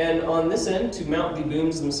 and on this end to mount the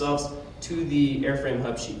booms themselves to the airframe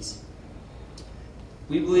hub sheets.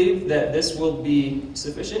 We believe that this will be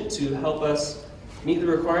sufficient to help us meet the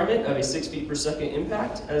requirement of a 6 feet per second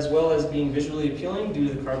impact, as well as being visually appealing due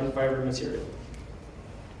to the carbon fiber material.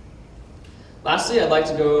 Lastly, I'd like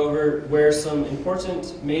to go over where some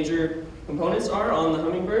important major components are on the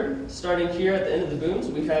Hummingbird. Starting here at the end of the booms,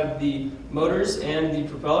 we have the motors and the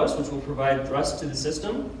propellers, which will provide thrust to the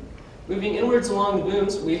system. Moving inwards along the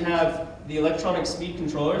booms, we have the electronic speed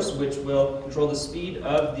controllers, which will control the speed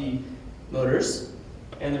of the motors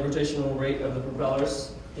and the rotational rate of the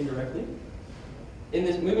propellers indirectly.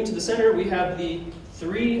 Moving to the center, we have the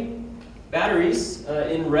 3 batteries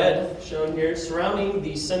in red shown here surrounding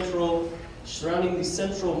the central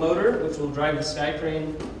motor, which will drive the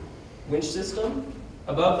skycrane winch system.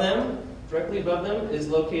 Above them, directly above them, is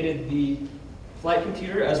located the flight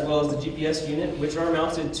computer as well as the GPS unit, which are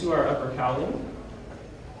mounted to our upper cowling.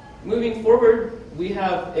 Moving forward, we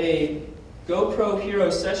have a GoPro Hero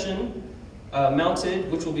Session mounted,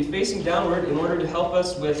 which will be facing downward in order to help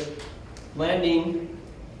us with landing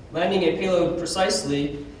a payload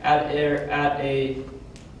precisely at a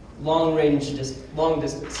long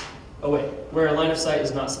distance away, where a line of sight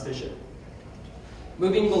is not sufficient.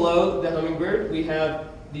 Moving below the Hummingbird, we have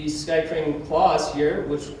the skycrane claws here,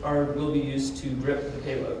 which will be used to grip the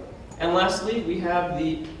payload. And lastly, we have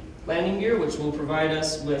the landing gear, which will provide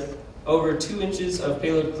us with over 2 inches of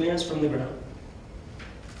payload clearance from the ground.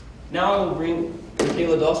 Now I will bring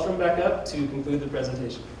Michaela Dahlstrom back up to conclude the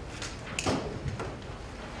presentation.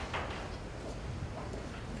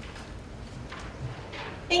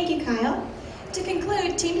 Thank you, Kyle. To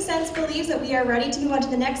conclude, Team Descent believes that we are ready to move on to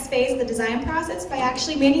the next phase of the design process by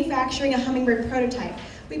actually manufacturing a Hummingbird prototype.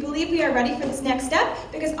 We believe we are ready for this next step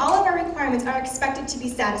because all of our requirements are expected to be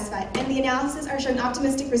satisfied, and the analysis are showing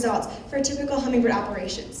optimistic results for typical Hummingbird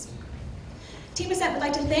operations. Team Descent would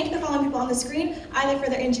like to thank the following people on the screen, either for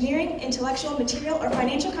their engineering, intellectual, material, or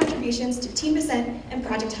financial contributions to Team Descent and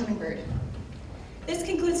Project Hummingbird. This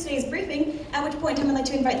concludes today's briefing, at which point in time I'd like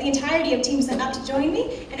to invite the entirety of Team Descent up to join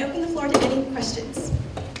me and open the floor to any questions.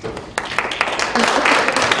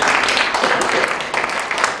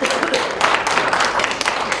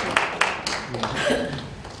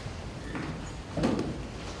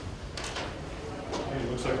 It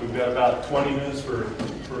looks like we've got about 20 minutes for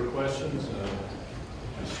questions.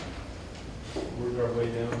 Just work our way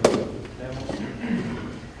down the panel.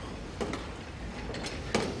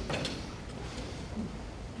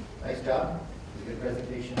 Nice job. It was a good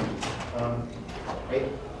presentation.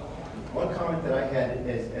 One comment that I had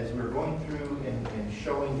as we were going through and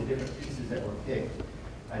showing the different pieces that were picked,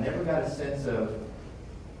 I never got a sense of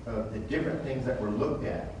the different things that were looked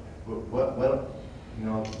at. What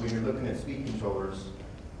when you're looking at speed controllers,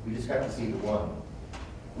 we just got to see the one.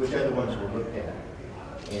 Which other ones were looked at?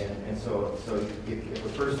 And so if a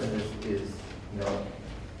person is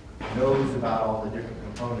knows about all the different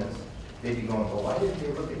components, they'd be going, well, why didn't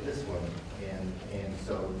they look at this one? And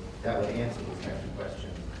so that would answer those kinds of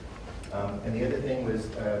questions. And the other thing was,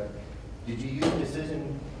 did you use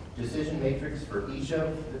decision matrix for each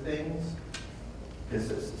of the things?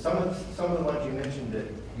 Because some of the ones you mentioned that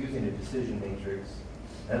using a decision matrix,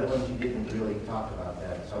 other ones you didn't really talk about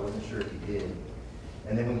that, so I wasn't sure if you did.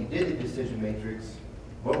 And then when you did the decision matrix,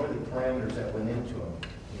 what were the parameters that went into them?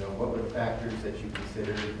 what were the factors that you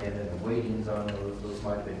considered, and then the weightings on those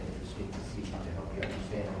might have been interesting to see to help you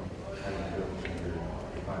understand how you go to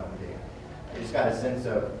your final pick. I just got a sense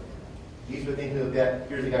of, these were things that,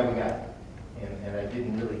 here's the guy we got. And I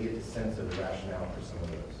didn't really get the sense of the rationale for some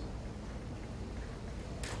of those.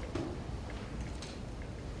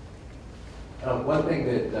 One thing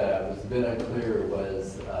that was a bit unclear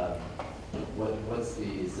was what's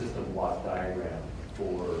the system block diagram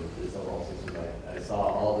for this overall system. I saw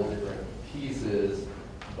all the different pieces,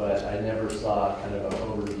 but I never saw kind of an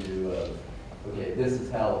overview of, okay, this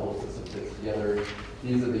is how the whole system fits together.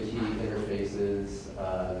 These are the key interfaces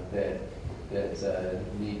that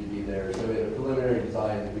need to be there. So in a preliminary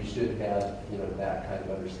design, we should have that kind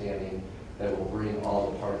of understanding that will bring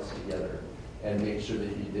all the parts together and make sure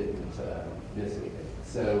that you didn't miss anything.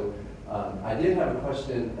 So I did have a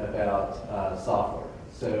question about software.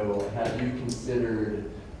 So have you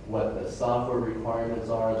considered what the software requirements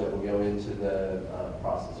are that will go into the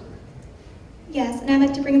processor? Yes, and I'd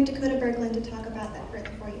like to bring up Dakota Berglund to talk about that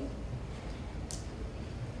further for you.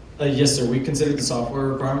 Yes, sir. We considered the software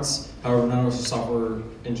requirements. However, none of us are software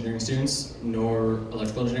engineering students nor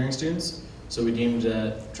electrical engineering students. So we deemed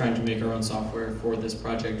that trying to make our own software for this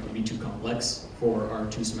project would be too complex for our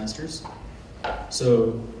 2 semesters.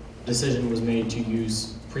 So the decision was made to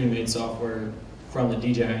use pre-made software from the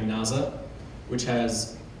DJI NASA, which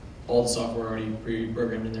has all the software already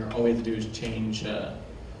pre-programmed in there. All we have to do is change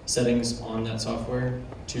settings on that software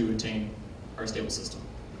to attain our stable system.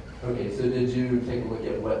 Okay, so did you take a look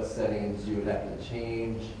at what settings you would have to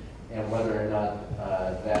change and whether or not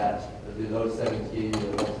do those settings give you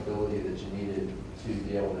the flexibility that you needed to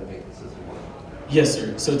be able to make the system work? Yes,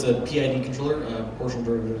 sir. So it's a PID controller, a proportional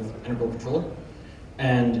derivative integral controller,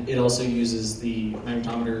 and it also uses the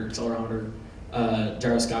magnetometer, accelerometer,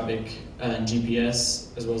 gyroscopic, and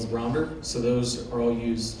GPS, as well as the barometer. So those are all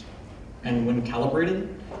used, and when calibrated,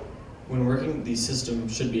 when working, the system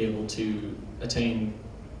should be able to attain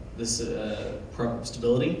this proper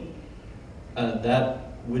stability. That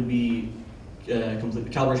would be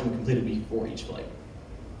calibration would completed before each flight.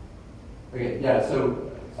 Okay, yeah,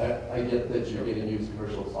 so I get that you're getting used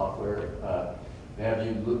commercial software.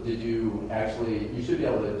 Did you actually, you should be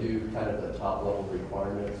able to do kind of the top level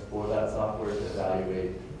requirements for that software to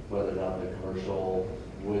evaluate whether or not the commercial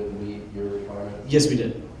would meet your requirements? Yes, we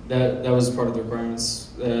did. That was part of the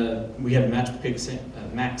requirements. We had max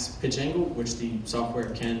pitch angle, which the software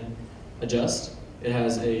can adjust. It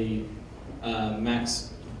has a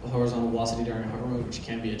max horizontal velocity during hover mode, which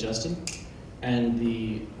can be adjusted, and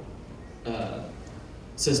the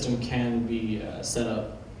system can be set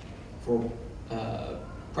up for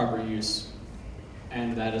proper use,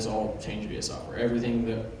 and that is all changed via software. Everything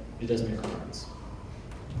that it does meet requirements.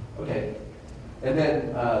 Okay, and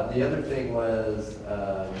then the other thing was,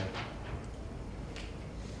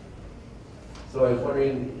 so I was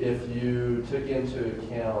wondering if you took into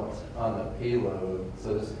account on the payload,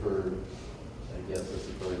 so this is for, I guess this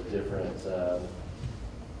is for a different,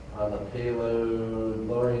 on the payload,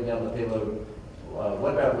 lowering down the payload,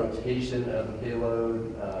 what about rotation of the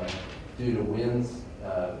payload due to winds?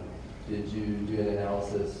 Did you do an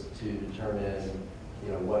analysis to determine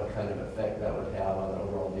what kind of effect that would have on the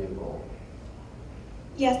overall vehicle?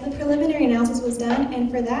 Yes, the preliminary analysis was done,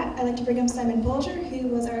 and for that, I'd like to bring up Simon Polger, who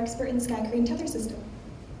was our expert in the skycrane tether system.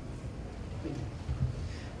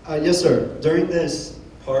 Yes, sir. During this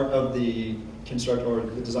part of the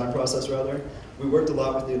the design process, rather, we worked a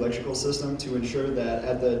lot with the electrical system to ensure that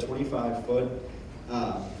at the 25-foot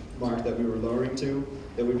mark that we were lowering to,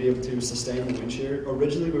 that we'd be able to sustain the wind shear.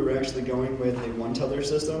 Originally, we were actually going with a one-tether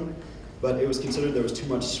system, but it was considered there was too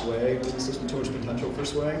much sway in the system, too much potential for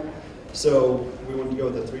sway. So we wanted to go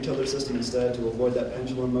with a 3-tether system instead to avoid that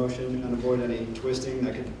pendulum motion and avoid any twisting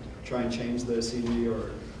that could try and change the CG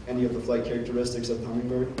or any of the flight characteristics of the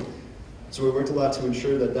Hummingbird. So we worked a lot to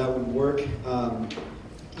ensure that that would work.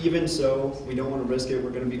 Even so, we don't want to risk it. We're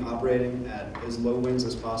going to be operating at as low winds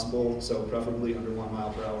as possible, so preferably under 1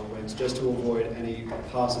 mile per hour winds, just to avoid any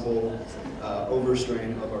possible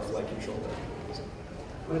overstrain of our flight controller.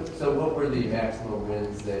 So what were the maximum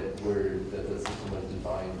winds that the system was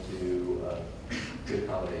designed to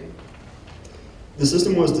accommodate? The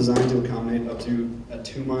system was designed to accommodate up to a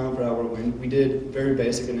 2 mile per hour wind. We did very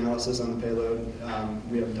basic analysis on the payload.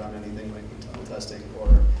 We haven't done anything like wind tunnel testing or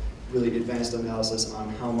really advanced analysis on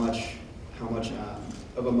how much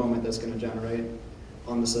of a moment that's going to generate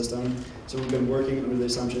on the system. So we've been working under the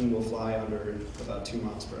assumption we'll fly under about 2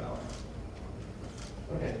 miles per hour.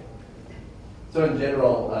 Okay. So in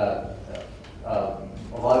general,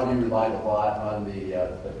 a lot of you relied a lot on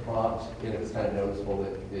the prompt, and it was kind of noticeable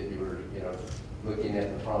that you were, looking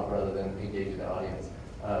at the prompt rather than engaging the audience.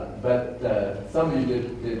 But some of you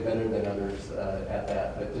did better than others at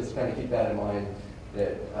that. But just kind of keep that in mind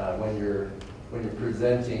that when you're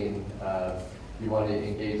presenting, you want to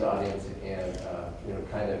engage the audience and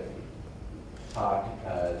kind of talk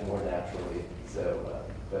more naturally. So,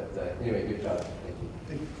 anyway, good job.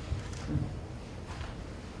 Thank you.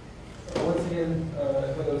 Once again, I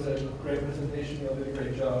thought that was a great presentation. You all did a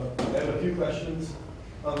great job. I have a few questions.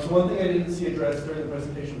 So one thing I didn't see addressed during the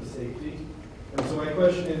presentation was safety. And so my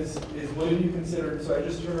question is what have you considered? So I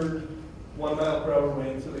just heard 1 mile per hour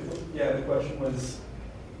wind. So the question was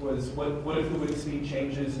what if the wind speed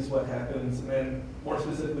changes is what happens? And then more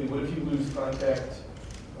specifically, what if you lose contact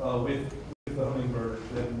with the Hummingbird?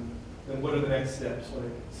 Then what are the next steps when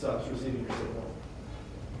it stops receiving your signal?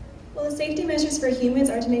 Well, the safety measures for humans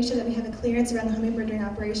are to make sure that we have a clearance around the Hummingbird during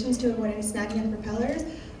operations to avoid any snagging of the propellers.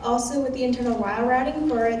 Also with the internal wire routing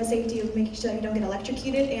for the safety of making sure that you don't get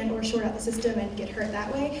electrocuted and or short out the system and get hurt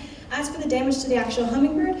that way. As for the damage to the actual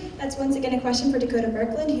Hummingbird, that's once again a question for Dakota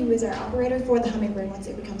Berkland, who is our operator for the Hummingbird once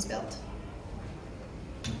it becomes built.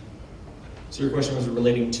 So your question was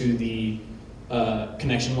relating to the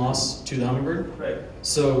connection loss to the Hummingbird? Right.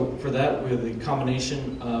 So for that, with the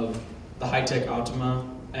combination of the high-tech Optima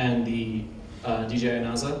and the DJI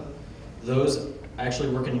NASA, those actually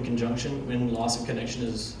work in conjunction when loss of connection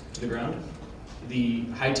is to the ground. The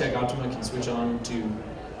high-tech Optima can switch on to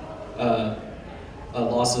a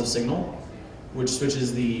loss of signal, which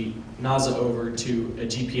switches the NASA over to a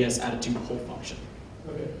GPS attitude hold function.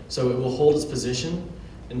 Okay. So it will hold its position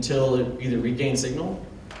until it either regains signal,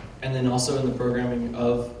 and then also in the programming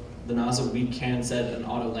of the NASA, we can set an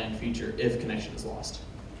auto land feature if connection is lost.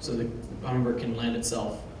 So the Hummingbird can land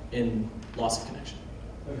itself in loss of connection.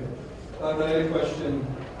 Okay. I had a question.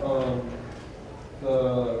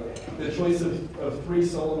 The choice of 3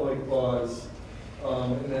 solenoid claws,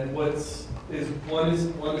 and then one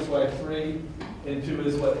is why 3, and 2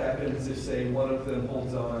 is what happens if, say, one of them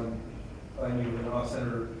holds on an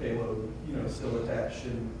off-center payload, still attached,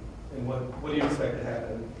 and what do you expect to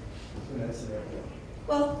happen in that scenario?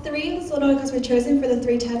 Well, 3 of the solenoid claws were chosen for the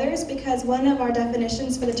 3 tethers because one of our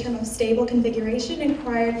definitions for the term of stable configuration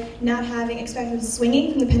required not having expected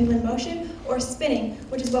swinging from the pendulum motion or spinning,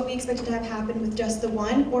 which is what we expected to have happen with just the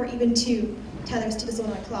 1 or even 2 tethers to the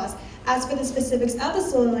solenoid claws. As for the specifics of the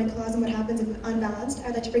solenoid claws and what happens if unbalanced,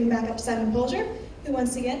 I'd like to bring back up Simon Polger, who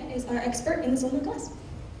once again is our expert in the solenoid claws.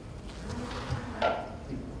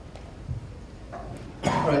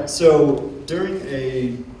 All right, so during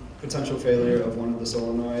a potential failure of one of the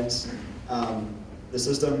solenoids, the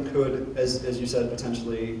system could, as you said,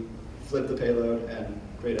 potentially flip the payload and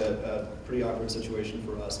create a pretty awkward situation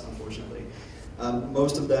for us, unfortunately.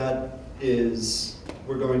 Most of that is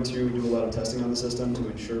we're going to do a lot of testing on the system to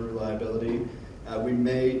ensure reliability. We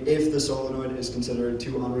may, if the solenoid is considered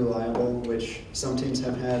too unreliable, which some teams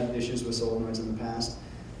have had issues with solenoids in the past,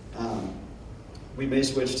 we may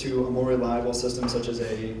switch to a more reliable system such as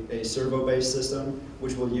a servo-based system,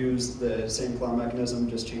 which will use the same claw mechanism,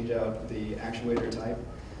 just change out the actuator type.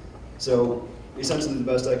 So essentially the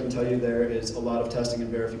best I can tell you there is a lot of testing and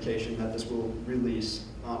verification that this will release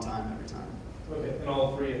on time every time. Okay, and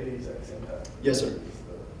all 3 at the exact same time? Yes, sir.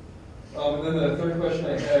 And then the third question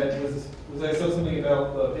I had was I saw something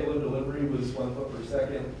about the payload delivery was 1 foot per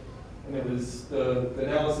second, and it was the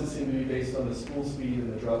analysis seemed to be based on the spool speed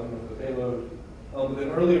and the dropping of the payload. But then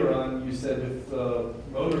earlier on, you said with the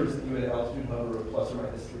motors that you had altitude hover of plus or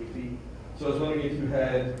minus 3 feet. So I was wondering if you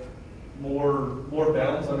had more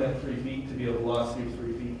bounds on that 3 feet to be a velocity of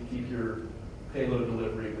 3 feet to keep your payload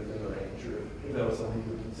delivery within the range, or if that was something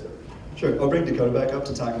you would consider. Sure, I'll bring Dakota back up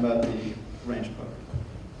to talk about the range part.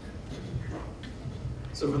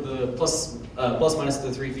 So for the plus minus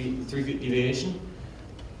the 3 feet deviation,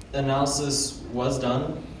 the analysis was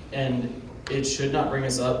done, and it should not bring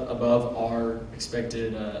us up above our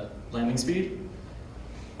expected landing speed.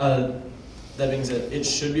 That being said, it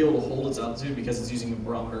should be able to hold its altitude because it's using a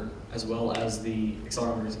barometer as well as the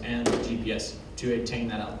accelerometers and the GPS to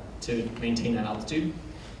maintain that altitude,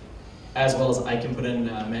 as well as I can put in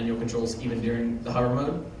manual controls even during the hover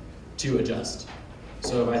mode to adjust.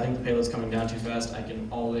 So if I think the payload's coming down too fast, I can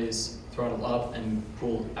always throttle up and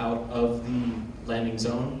pull out of the landing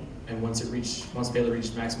zone. And once the payload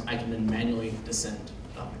reaches maximum, I can then manually descend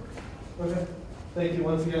upward. Okay. Thank you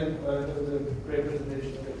once again. That was a great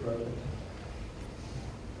presentation. Great project.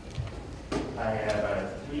 I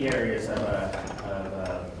have 3 areas of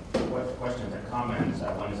questions and comments.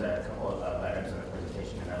 One is a couple of items in the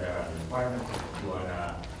presentation, another on the requirements. One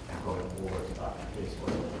going forward. Please.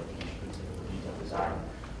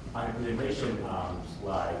 On the configuration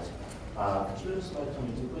slide, could you go to slide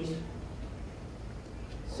 22, please?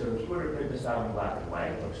 So if you were to print this out in black and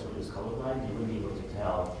white, or so it was colorblind, you wouldn't be able to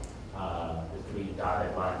tell the 3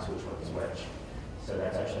 dotted lines which one is which. So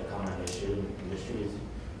that's actually a common issue in the industry.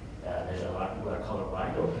 There's a lot of people that are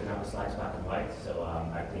colorblind or print out the slides black and white. So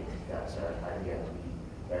I think that's an idea to be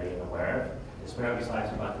very aware of. Just print out your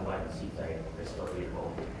slides in black and white and see if they're still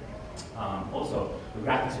readable. Also, the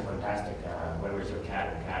graphics are fantastic. Whoever's your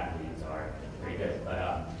CAD and CAD reads are very good. But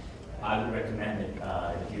I would recommend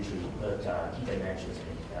that in the future you put key dimensions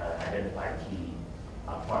and identify key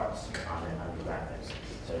parts on the graphics.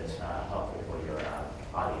 So it's helpful for your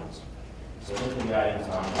audience. So those are the items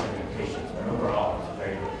on presentations. But overall, it's a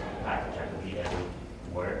very good package. I can read every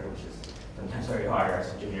word, which is sometimes very hard. Our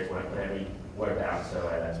engineers want to put every word down, so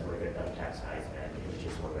that's really good text size, and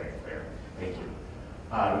images were very clear. Thank you.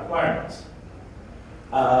 Requirements.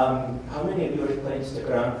 How many of you are planning to stick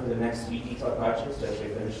around for the next 3 detailed projects to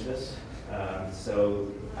actually finish this? So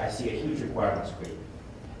I see a huge requirements creep.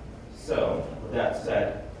 So with that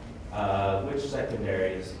said, which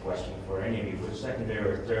secondary, this is a question for any of you, which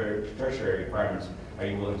secondary or tertiary requirements are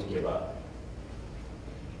you willing to give up?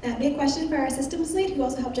 That big question for our systems lead, who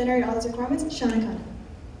also helped generate all those requirements, Sean Akana.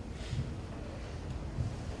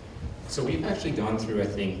 So we've actually gone through, I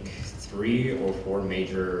think, 3 or 4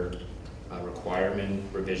 major requirement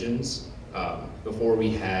revisions. Before we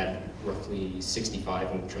had roughly 65,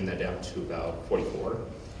 and we trimmed that down to about 44.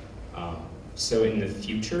 So in the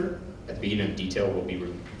future, at the beginning of detail, we'll be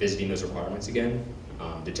revisiting those requirements again,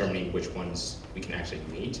 determining which ones we can actually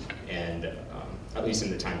meet, and at least in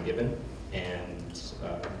the time given, and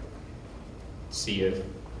see if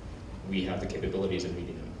we have the capabilities of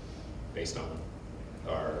meeting them based on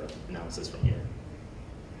our analysis from here.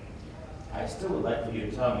 I still would like for you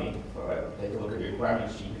to tell me, or take a look at your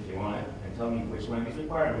requirements sheet if you want it, and tell me which one of these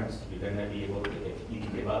requirements you're going to be able to, if you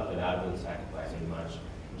can give up without really sacrificing much,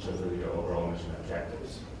 in terms of your overall mission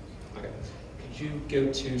objectives. Okay. Could you go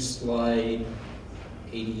to slide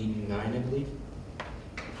 89, I believe?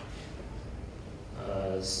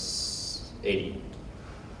 80.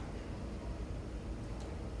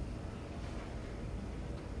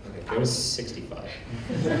 Okay, go to 65.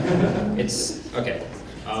 It's, okay.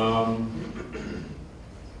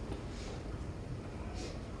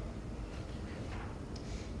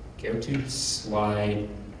 Go to slide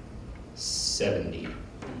 70.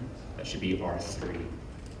 That should be R3.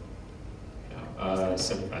 No,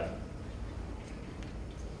 75.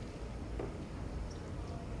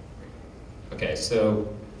 Okay, so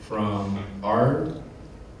from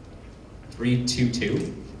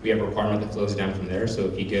R322, we have a requirement that flows down from there. So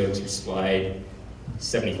if you go to slide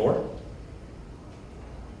 74,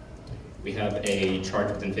 we have a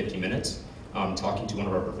charge within 50 minutes. Talking to one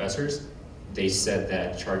of our professors, they said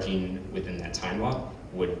that charging within that time lock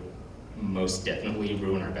would most definitely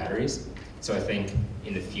ruin our batteries. So I think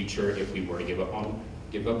in the future, if we were to give up one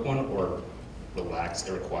or relax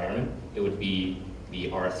the requirement, it would be the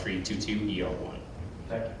R322 ER1.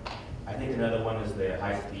 Okay. I think another one is the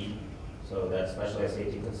high speed. So that's specialized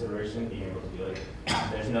safety consideration, being able to do it.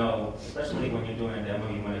 There's no, especially when you're doing a demo,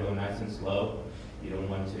 you want to go nice and slow. You don't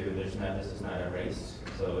want to, this is not a race.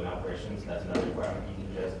 So in operations, that's another requirement. You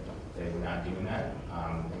can just say, we're not doing that.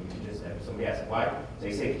 And you can just, if somebody asks why,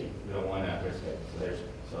 say safety. We don't want to risk it.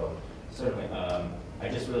 So certainly, I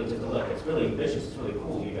just really took a look. It's really ambitious, it's really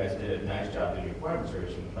cool. You guys did a nice job doing requirements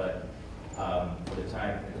revision, but for the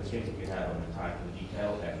time, the constraints that you have on the time for the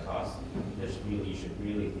detail and cost, you should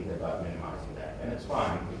really think about minimizing that. And it's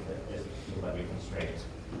fine, just think about your constraints.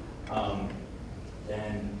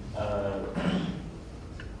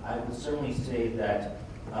 I would certainly say that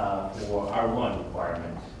for R1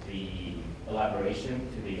 requirement, the elaboration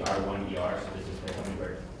to the R1 ER, so this is the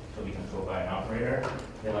Hummingbird to be controlled by an operator,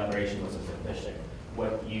 the elaboration was insufficient.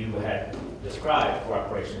 What you had described for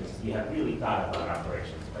operations, you have really thought about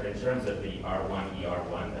operations, but in terms of the R1,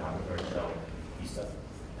 ER1, the Hummingbird shell, you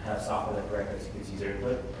have software that correctly executes user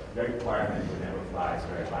input. The requirement would never fly as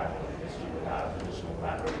very viable in the industry without additional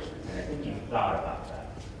collaboration. And I think you thought about that,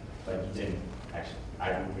 but you didn't actually. I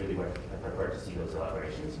really would have preferred to see those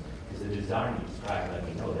elaborations, because the design you described let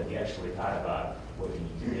me know that you actually thought about what you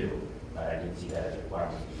need to do, but I didn't see that as a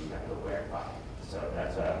requirement that you have to verify. So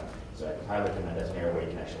that's so I highly recommend that's an area where you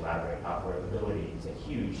can actually elaborate. Operability is a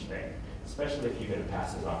huge thing, especially if you're going to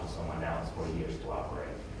pass this on to someone else for years to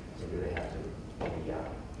operate. So you really have to be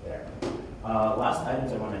there. Last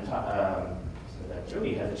items I want to talk, so that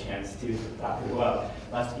Joey has a chance to talk about.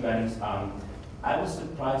 Last few items. I was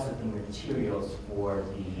surprised that the materials for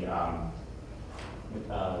the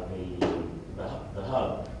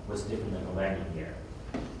hub was different than the landing gear.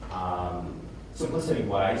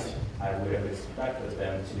 Simplicity-wise, I would have expected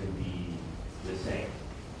them to be the same.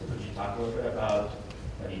 So could you talk a little bit about,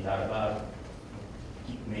 have you thought about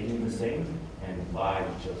making them the same and why you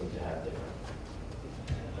chose them to have different?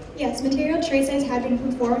 Yes, material trace studies had been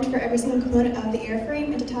performed for every single component of the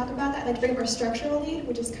airframe, and to talk about that, I'd like to bring up our structural lead,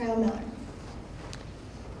 which is Kyle Miller.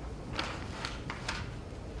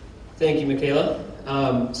 Thank you, Michaela.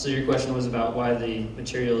 So your question was about why the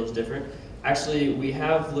material is different. Actually, we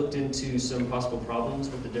have looked into some possible problems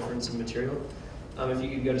with the difference in material. If you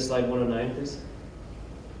could go to slide 109, please.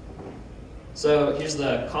 So here's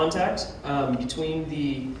the contact between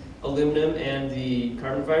the aluminum and the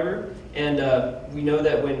carbon fiber. And we know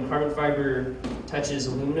that when carbon fiber touches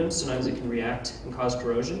aluminum, sometimes it can react and cause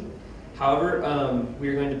corrosion. However,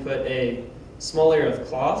 we're going to put a small layer of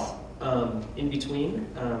cloth in between,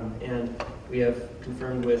 and we have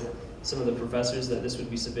confirmed with some of the professors that this would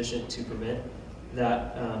be sufficient to prevent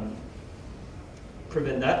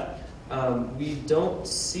that. We don't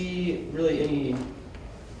see really any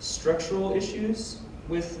structural issues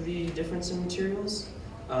with the difference in materials.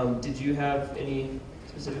 Did you have any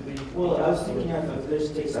specifically? Well, I was thinking if this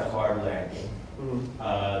takes a hard landing,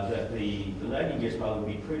 that the landing gears probably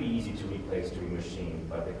would be pretty easy to replace to remachine,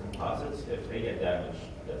 but the composites, if they get damaged,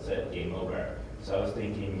 that's it, game over. So I was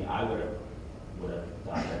thinking I would have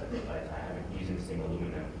thought that by the time using the same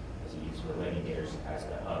aluminum as you use for the landing gears as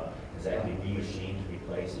the hub, is that can be remachined to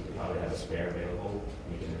replace. You could probably have a spare available,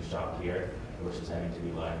 and you can shop here, versus having to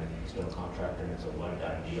rely on an external contractor, and it's a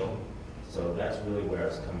one-time deal. So that's really where I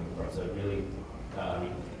was coming from. So really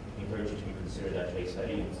encourage you to consider that case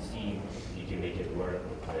study and see if you can make it work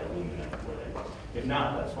with the aluminum for it. If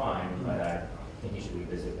not, that's fine, but I think you should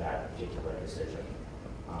revisit that particular decision.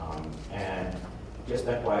 And just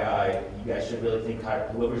FYI, you guys should really think,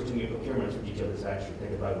 whoever's doing your procurements for detailed design should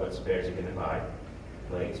think about what spares you're going to buy.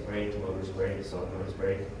 Blades break, motors break, solid motors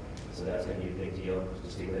break. So that's going to be a big deal.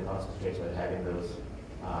 Just think of the concentration of having those.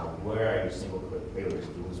 Where are your single quick failures?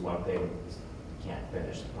 If you lose one thing, you can't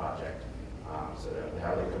finish the project. So that we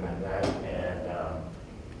highly recommend that. And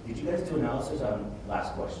did you guys do analysis on,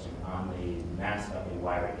 last question, on the mass of the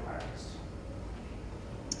wire requirements?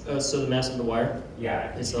 So the mass of the wire?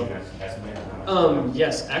 Yeah, itself? Estimate how much?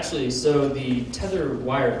 Yes, actually, so the tether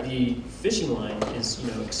wire, the fishing line is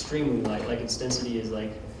extremely light. Like its density is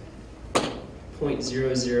like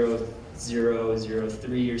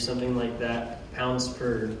 0.00003 or something like that pounds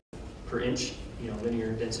per inch,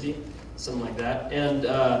 linear density, something like that. And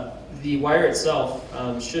the wire itself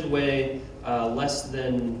should weigh less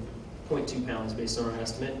than 0.2 pounds based on our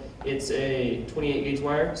estimate. It's a 28 gauge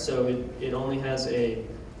wire, so it only has a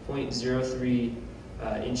 0.03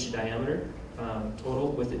 inch diameter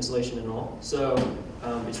total with insulation and all. So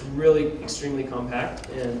it's really extremely compact,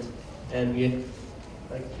 and we,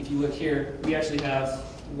 like if you look here, we actually have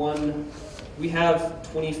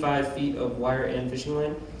 25 feet of wire and fishing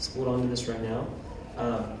line spooled onto this right now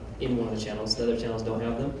in one of the channels. The other channels don't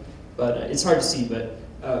have them, but it's hard to see, but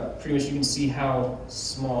pretty much you can see how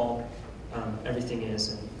small everything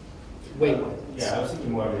is and weight. Yeah, I was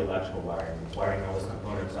thinking more of the electrical wiring. Wiring all those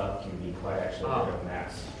components up can be quite actually a bit of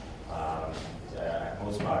mass.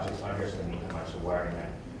 Most projects underestimate how much wiring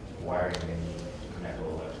they need to connect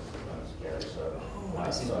all electrical components together. So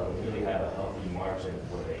we really have a healthy margin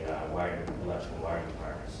for the electrical wiring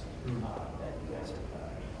requirements that you guys are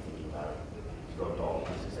thinking about to go to all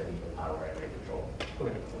pieces that need the power and rate control.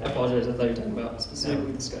 Okay, I apologize. I thought you were talking about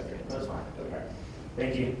specifically the skycrane. That's fine. Okay.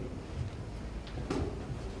 Thank you. All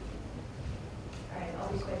right,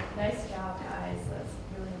 I'll be quick. Nice job, guys. That's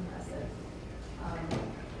really impressive.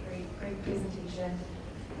 Great presentation.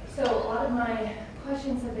 So a lot of my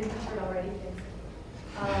questions have been covered already.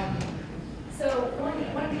 So one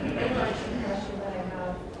overarching question that I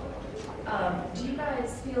have, do you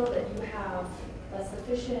guys feel that you have a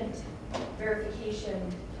sufficient verification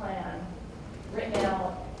plan written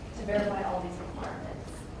out to verify all these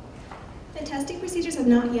requirements? The testing procedures have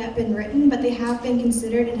not yet been written, but they have been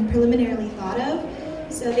considered and preliminarily thought of.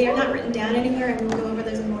 So they are not written down anywhere, and we'll go over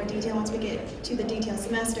those in more detail once we get to the detailed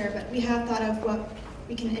semester. But we have thought of what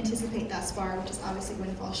we can anticipate thus far, which is obviously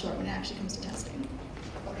going to fall short when it actually comes to testing.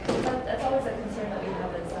 Okay, that's always a concern that we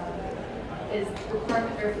have is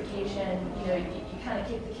requirement verification. You kind of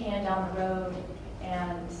kick the can down the road,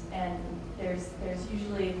 and there's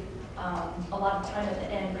usually a lot of time at the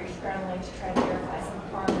end where you're scrambling to try to verify some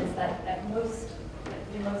requirements that in most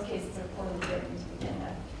cases are poorly written to begin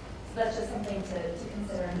with. So that's just something to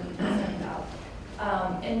consider and be concerned about.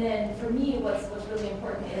 And then for me, what's really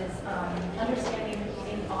important is understanding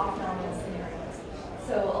any off-nominal scenarios.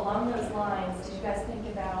 So along those lines, did you guys think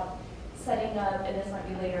about setting up, and this might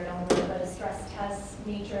be later down the road, but a stress test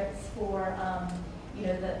matrix for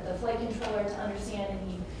the flight controller to understand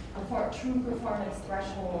any true performance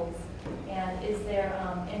thresholds? And is there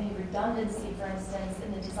any redundancy, for instance,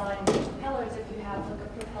 in the design of the propellers if you have like a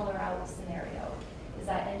propeller out scenario? Is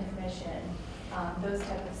that end of mission? Those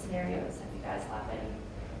type of scenarios, have you guys thought of any?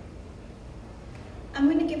 I'm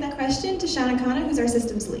going to give that question to Shauna Kana, who's our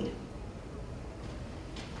systems lead.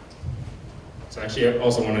 So actually, I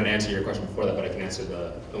also wanted to answer your question before that, but I can answer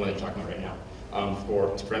the one that you're talking about right now.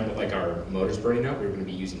 To prevent like our motors burning out, we're going to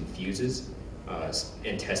be using fuses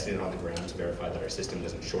and testing it on the ground to verify that our system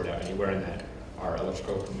doesn't short out anywhere and that our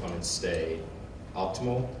electrical components stay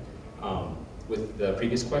optimal. With the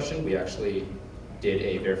previous question, we actually did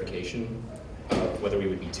a verification of whether we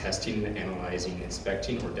would be testing, analyzing,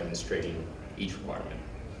 inspecting, or demonstrating each requirement.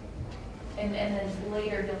 And then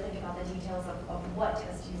later you'll think about the details of what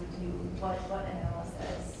test you would do, what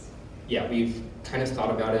analysis. Yeah, we've kind of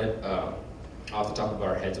thought about it off the top of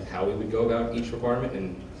our heads of how we would go about each requirement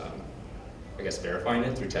and I guess verifying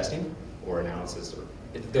it through testing or analysis or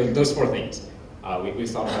those four things. We've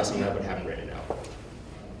thought about some of that but haven't written it out.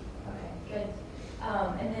 Okay, good.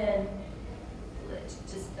 And then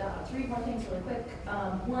just 3 more things really quick.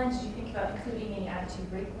 One, did you think about including any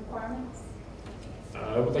attitude rate requirements?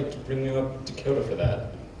 I would like to bring you up Dakota for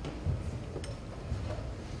that.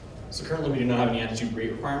 So currently we do not have any attitude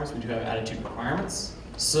rate requirements, we do have attitude requirements.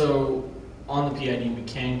 So on the PID we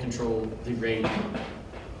can control the rate,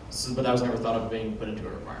 but that was never thought of being put into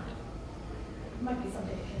a requirement. Might be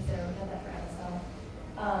something to consider, we have that for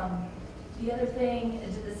MSL. The other thing,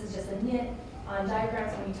 this is just a nit, on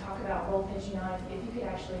diagrams when you talk about roll, pitch, yaw, if you could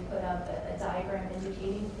actually put up a diagram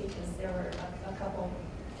indicating, because there were a couple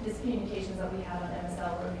miscommunications that we had on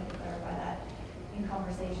MSL where we need to clarify that in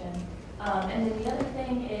conversation. And then the other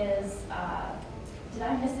thing is, did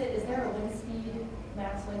I miss it? Is there a wind speed,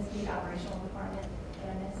 max wind speed operational requirement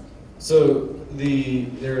that I missed? So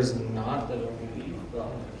there is not that I believe.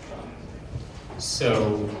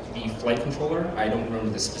 So the flight controller, I don't remember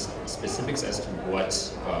the specifics as to what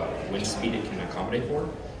wind speed it can accommodate for,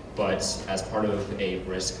 but as part of a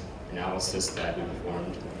risk analysis that we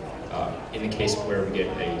performed, in the case where we get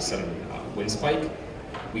a sudden wind spike,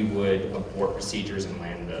 we would abort procedures and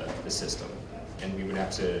land the system. And we would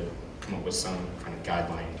have to come up with some kind of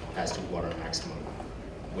guideline as to what our maximum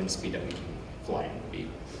wind speed that we can fly in would be.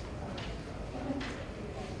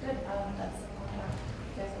 Good, that's all I have.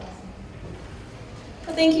 You guys are awesome.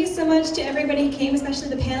 Well, thank you so much to everybody who came, especially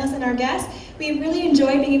the panelists and our guests. We really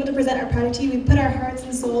enjoyed being able to present our product to you. We put our hearts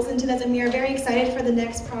and souls into this, and we are very excited for the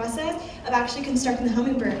next process of actually constructing the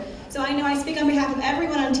Hummingbird. So I know I speak on behalf of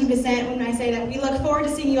everyone on Team Descent when I say that we look forward to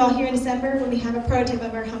seeing you all here in December when we have a prototype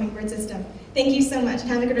of our Hummingbird system. Thank you so much, and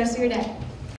have a good rest of your day.